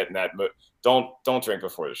beer to get in that mood. Don't drink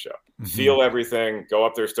before the show. Mm-hmm. Feel everything. Go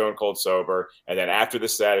up there stone cold sober. And then after the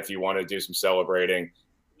set, if you want to do some celebrating,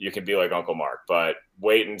 you can be like Uncle Mark. But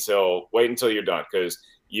wait until you're done, because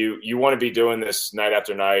you want to be doing this night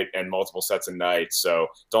after night and multiple sets a night. So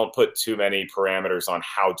don't put too many parameters on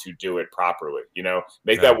how to do it properly. You know,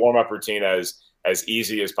 make that warm up routine as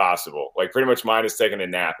easy as possible. Like pretty much mine is taking a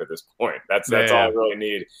nap at this point. That's all I really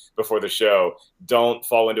need before the show. Don't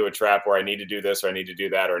fall into a trap where I need to do this or I need to do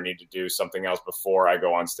that or I need to do something else before I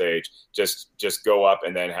go on stage. Just go up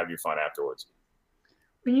and then have your fun afterwards.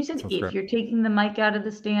 When you said if you're taking the mic out of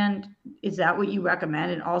the stand, is that what you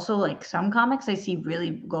recommend? And also, like some comics I see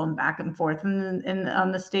really going back and forth on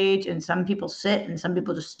the stage, and some people sit and some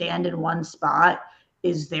people just stand in one spot.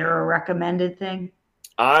 Is there a recommended thing?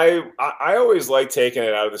 I always like taking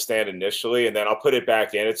it out of the stand initially, and then I'll put it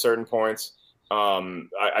back in at certain points.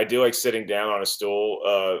 I do like sitting down on a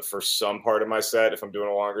stool for some part of my set if I'm doing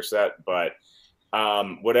a longer set, but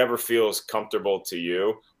whatever feels comfortable to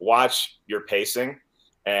you. Watch your pacing.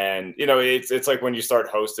 And, you know, it's like when you start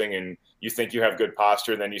hosting and you think you have good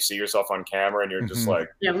posture, and then you see yourself on camera and you're just like,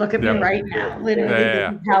 look at me right now.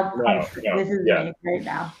 Literally, this is me right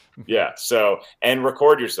now. Yeah. So, and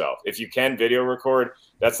record yourself. If you can video record,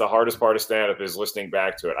 that's the hardest part of stand-up, is listening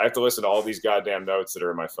back to it. I have to listen to all these goddamn notes that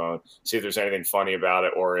are in my phone, see if there's anything funny about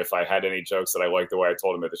it, or if I had any jokes that I liked the way I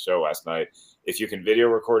told them at the show last night. If you can video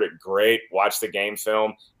record it, great. Watch the game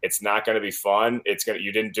film. It's not going to be fun.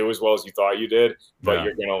 You didn't do as well as you thought you did, but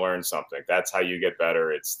you're going to learn something. That's how you get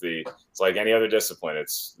better. It's like any other discipline.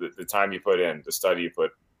 It's the time you put in, the study you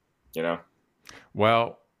put, you know?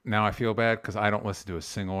 Well, now I feel bad because I don't listen to a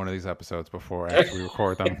single one of these episodes before I actually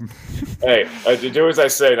record them. Hey, do as I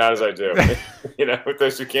say, not as I do. You know, with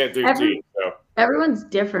those who can't do G. So. Everyone's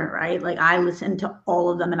different, right? Like I listen to all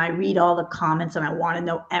of them and I read all the comments and I want to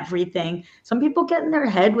know everything. Some people get in their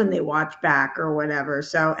head when they watch back or whatever.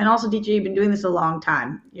 So, and also, DJ, you've been doing this a long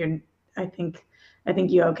time. I think I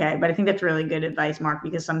think you're okay. But I think that's really good advice, Mark,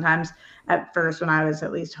 because sometimes at first when I was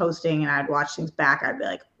at least hosting and I'd watch things back, I'd be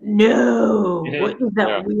like, no, what is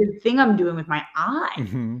that weird thing I'm doing with my eye?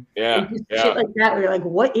 Mm-hmm. Yeah. Shit like that where you're like,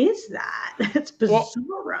 what is that? It's bizarre.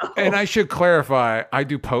 Well, and I should clarify, I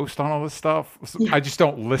do post on all this stuff. So I just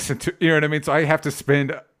don't listen to, you know what I mean? So I have to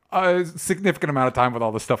spend a significant amount of time with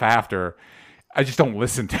all this stuff after. I just don't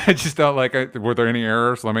listen to it. I just don't were there any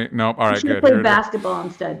errors? Nope. All right, good. You should play basketball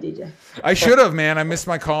instead, DJ. I should have, man. I missed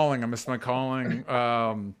my calling. We could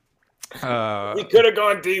have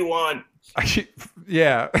gone D1.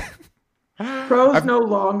 Yeah. Pro's no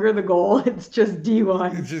longer the goal. It's just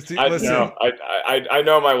D1. I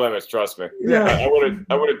know my limits. Trust me. Yeah.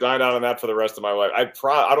 I would have dined out on that for the rest of my life. I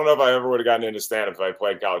don't know if I ever would have gotten into stand-up if I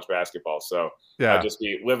played college basketball. So I'd just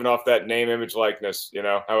be living off that name, image, likeness.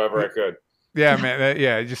 However I could. Yeah, man.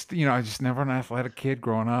 I just never an athletic kid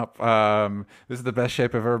growing up. This is the best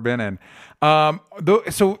shape I've ever been in.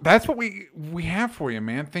 So that's what we have for you,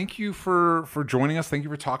 man. Thank you for joining us. Thank you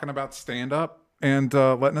for talking about stand up and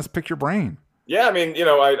letting us pick your brain. Yeah, I mean,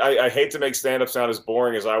 I hate to make stand up sound as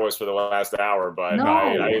boring as I was for the last hour, but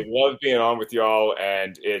I love being on with y'all,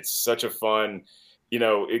 and it's such a fun,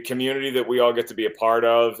 community that we all get to be a part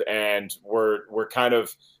of, and we're kind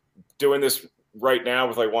of doing this right now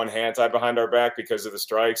with like one hand tied behind our back because of the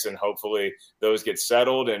strikes, and hopefully those get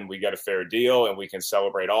settled and we get a fair deal and we can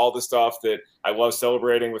celebrate all the stuff that I love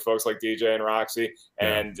celebrating with folks like DJ and Roxy.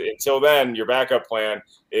 And until then, your backup plan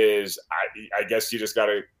is I guess you just got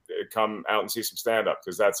to come out and see some stand up,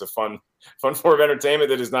 because that's a fun form of entertainment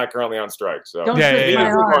that is not currently on strike. So on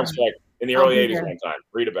strike in the early 80s one time.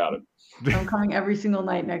 Read about it. I'm coming every single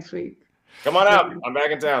night next week. Come on out. I'm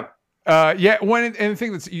back in town. One and the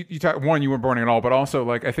thing that's you talk, one, you weren't born at all, but also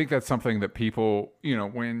like I think that's something that people,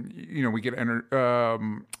 when we get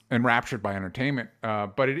enraptured by entertainment,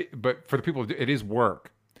 but for the people it is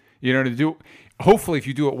work, to do. Hopefully, if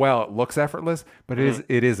you do it well, it looks effortless, but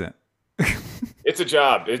it isn't. It's a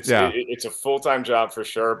job. It's a full-time job for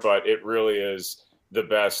sure, but it really is the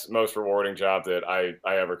best, most rewarding job that I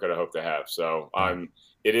ever could have hoped to have. So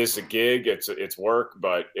it is a gig. It's work,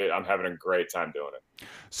 but I'm having a great time doing it.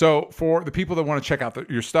 So for the people that want to check out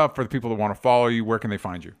your stuff, for the people that want to follow you, where can they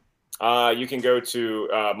find you? You can go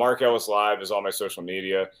to Mark Ellis Live is all my social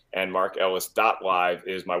media, and markellis.live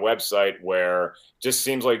is my website, where just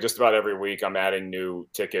seems like just about every week I'm adding new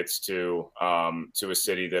tickets to a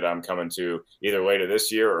city that I'm coming to either later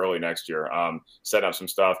this year or early next year. Setting up some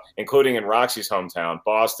stuff, including in Roxy's hometown,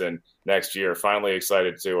 Boston, next year. Finally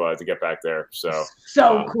excited to get back there. So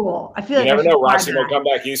cool. I feel like you never know. Roxy will come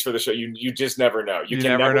back east for the show. You just never know. You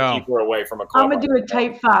can never keep her away from a club. I'm gonna do a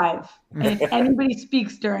tight 5, and if anybody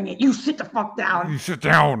speaks during it, you sit the fuck down. You sit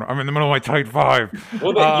down. I'm in the middle of my tight 5.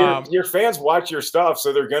 Well, your fans watch your stuff,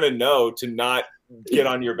 so they're gonna know to not get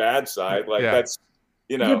on your bad side. Like that's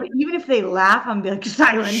Yeah, but even if they laugh, I'm like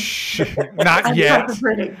silent. Not yet.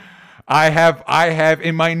 I have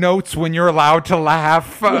in my notes when you're allowed to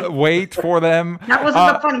laugh. Wait for them. That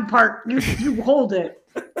wasn't the funny part. You hold it.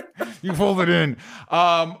 You fold it in.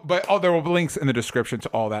 But there will be links in the description to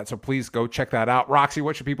all that. So please go check that out. Roxy,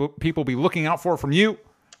 what should people be looking out for from you?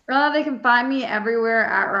 They can find me everywhere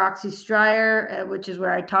at Roxy Stryer, which is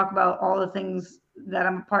where I talk about all the things that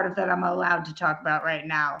I'm a part of that I'm allowed to talk about right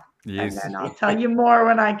now. Yes. And then I'll tell you more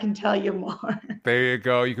when I can tell you more. There you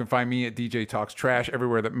go. You can find me at DJ Talks Trash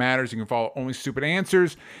everywhere that matters. You can follow Only Stupid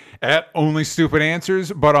Answers at Only Stupid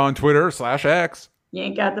Answers, but on Twitter /X. You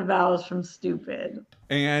ain't got the vowels from stupid.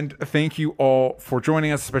 And thank you all for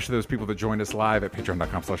joining us, especially those people that joined us live at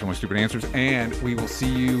patreon.com/onlystupid answers. And we will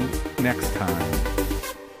see you next time.